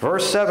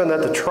 Verse 7,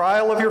 that the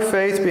trial of your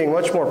faith, being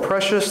much more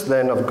precious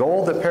than of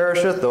gold that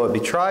perisheth, though it be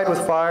tried with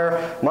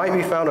fire, might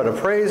be found unto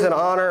praise and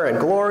honor and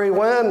glory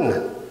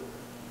when?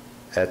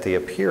 At the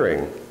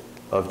appearing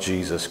of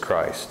Jesus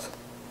Christ.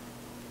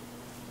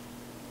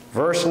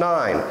 Verse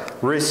 9,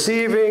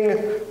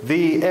 receiving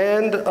the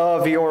end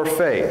of your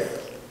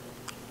faith.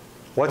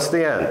 What's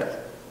the end?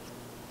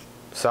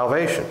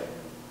 Salvation.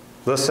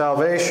 The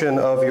salvation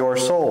of your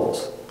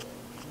souls.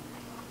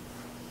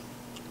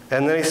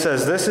 And then he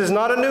says, this is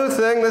not a new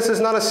thing, this is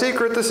not a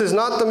secret, this is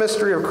not the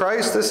mystery of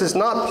Christ, this is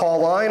not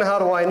Pauline. How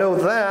do I know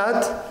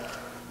that?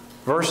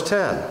 Verse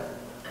 10,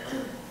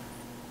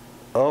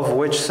 of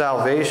which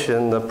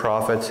salvation the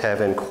prophets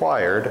have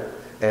inquired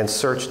and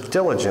searched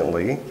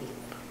diligently,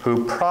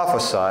 who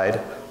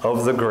prophesied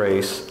of the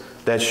grace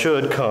that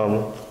should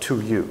come to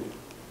you.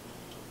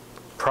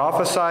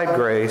 Prophesied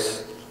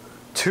grace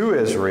to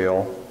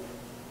Israel,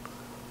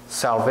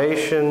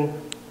 salvation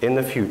in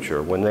the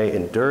future when they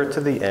endure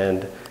to the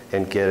end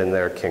and get in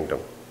their kingdom.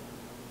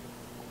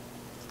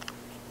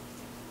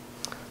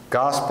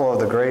 Gospel of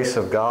the grace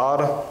of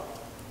God.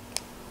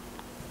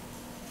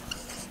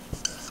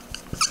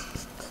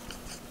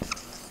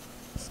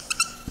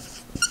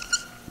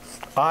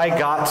 I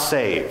got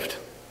saved.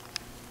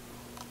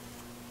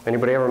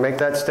 Anybody ever make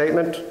that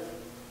statement?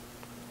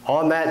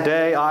 On that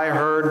day I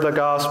heard the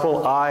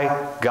gospel,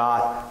 I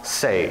got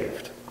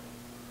saved.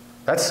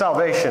 That's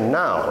salvation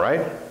now,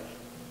 right?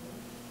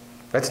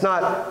 It's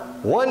not,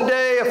 one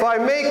day if I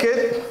make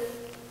it,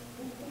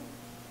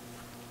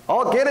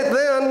 I'll get it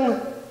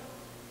then.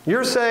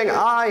 You're saying,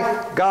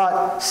 I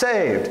got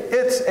saved.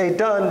 It's a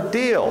done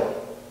deal.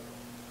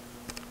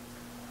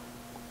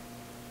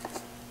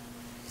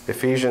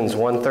 Ephesians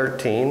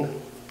 1:13,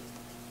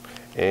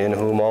 in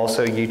whom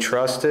also ye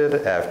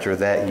trusted, after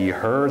that ye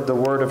heard the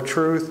word of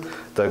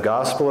truth, the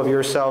gospel of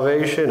your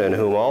salvation, in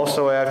whom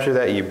also after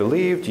that ye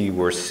believed, ye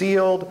were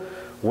sealed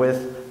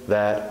with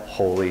that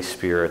Holy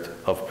Spirit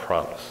of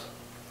promise.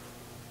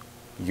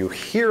 You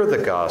hear the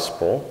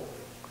gospel,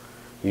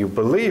 you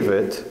believe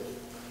it,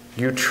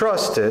 you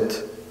trust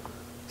it,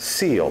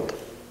 sealed,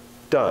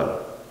 done.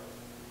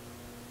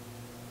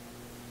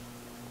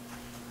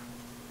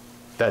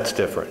 That's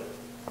different.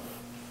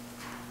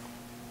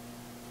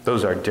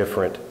 Those are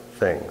different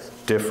things,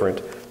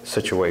 different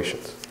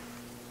situations.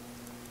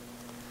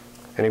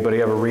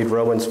 Anybody ever read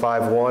Romans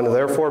 5:1?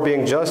 Therefore,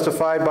 being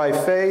justified by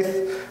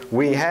faith,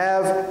 we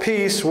have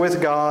peace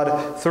with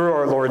God through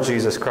our Lord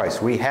Jesus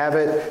Christ. We have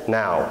it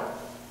now.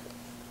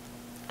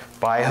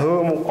 By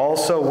whom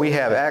also we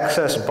have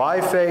access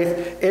by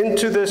faith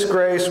into this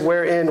grace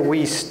wherein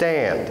we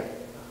stand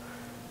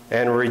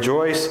and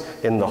rejoice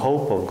in the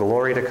hope of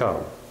glory to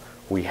come.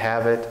 We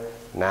have it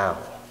now.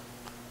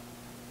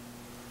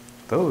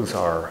 Those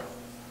are,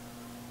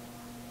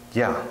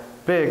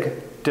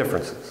 big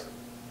differences.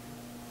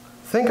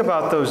 Think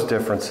about those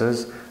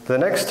differences the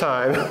next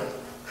time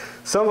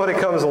somebody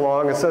comes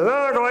along and says,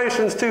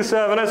 Galatians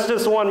 2:7, that's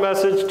just one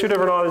message, two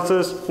different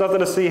audiences, nothing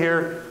to see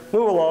here,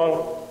 move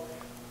along.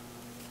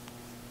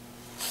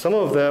 Some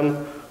of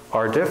them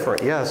are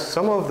different. Yes,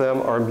 some of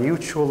them are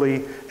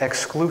mutually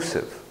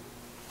exclusive,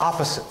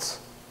 opposites.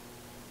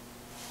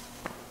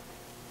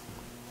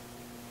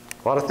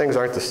 A lot of things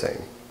aren't the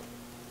same.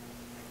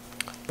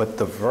 But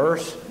the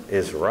verse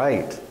is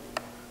right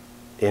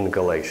in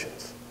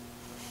Galatians.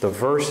 The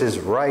verse is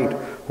right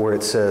where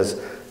it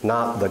says,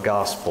 not the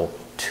gospel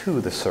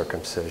to the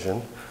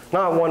circumcision,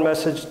 not one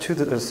message to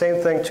the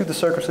same thing to the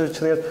circumcision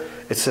to the other.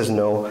 It says,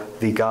 no,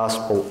 the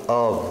gospel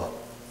of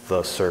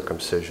the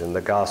circumcision,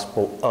 the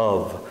gospel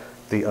of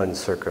the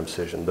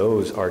uncircumcision.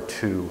 Those are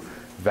two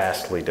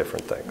vastly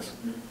different things.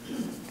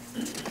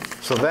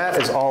 So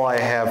that is all I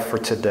have for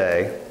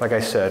today. Like I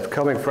said,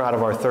 coming out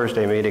of our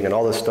Thursday meeting and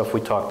all this stuff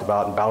we talked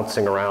about and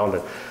bouncing around,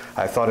 and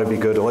I thought it'd be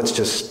good to let's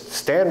just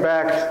stand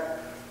back.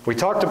 We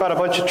talked about a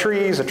bunch of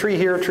trees, a tree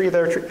here, a tree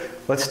there, a tree.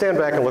 Let's stand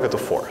back and look at the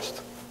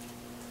forest.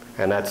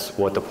 And that's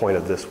what the point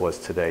of this was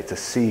today, to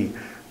see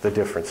the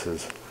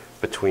differences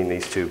between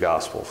these two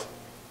gospels.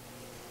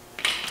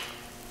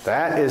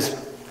 That is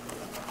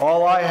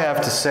all I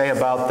have to say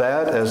about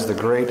that, as the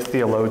great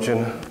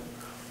theologian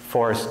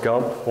Forrest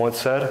Gump once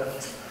said.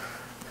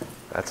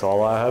 That's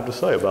all I have to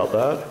say about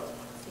that.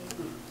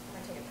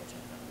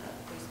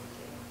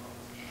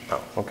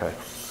 Oh, okay.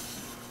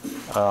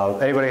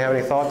 Anybody have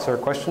any thoughts or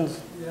questions?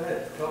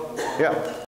 Yeah.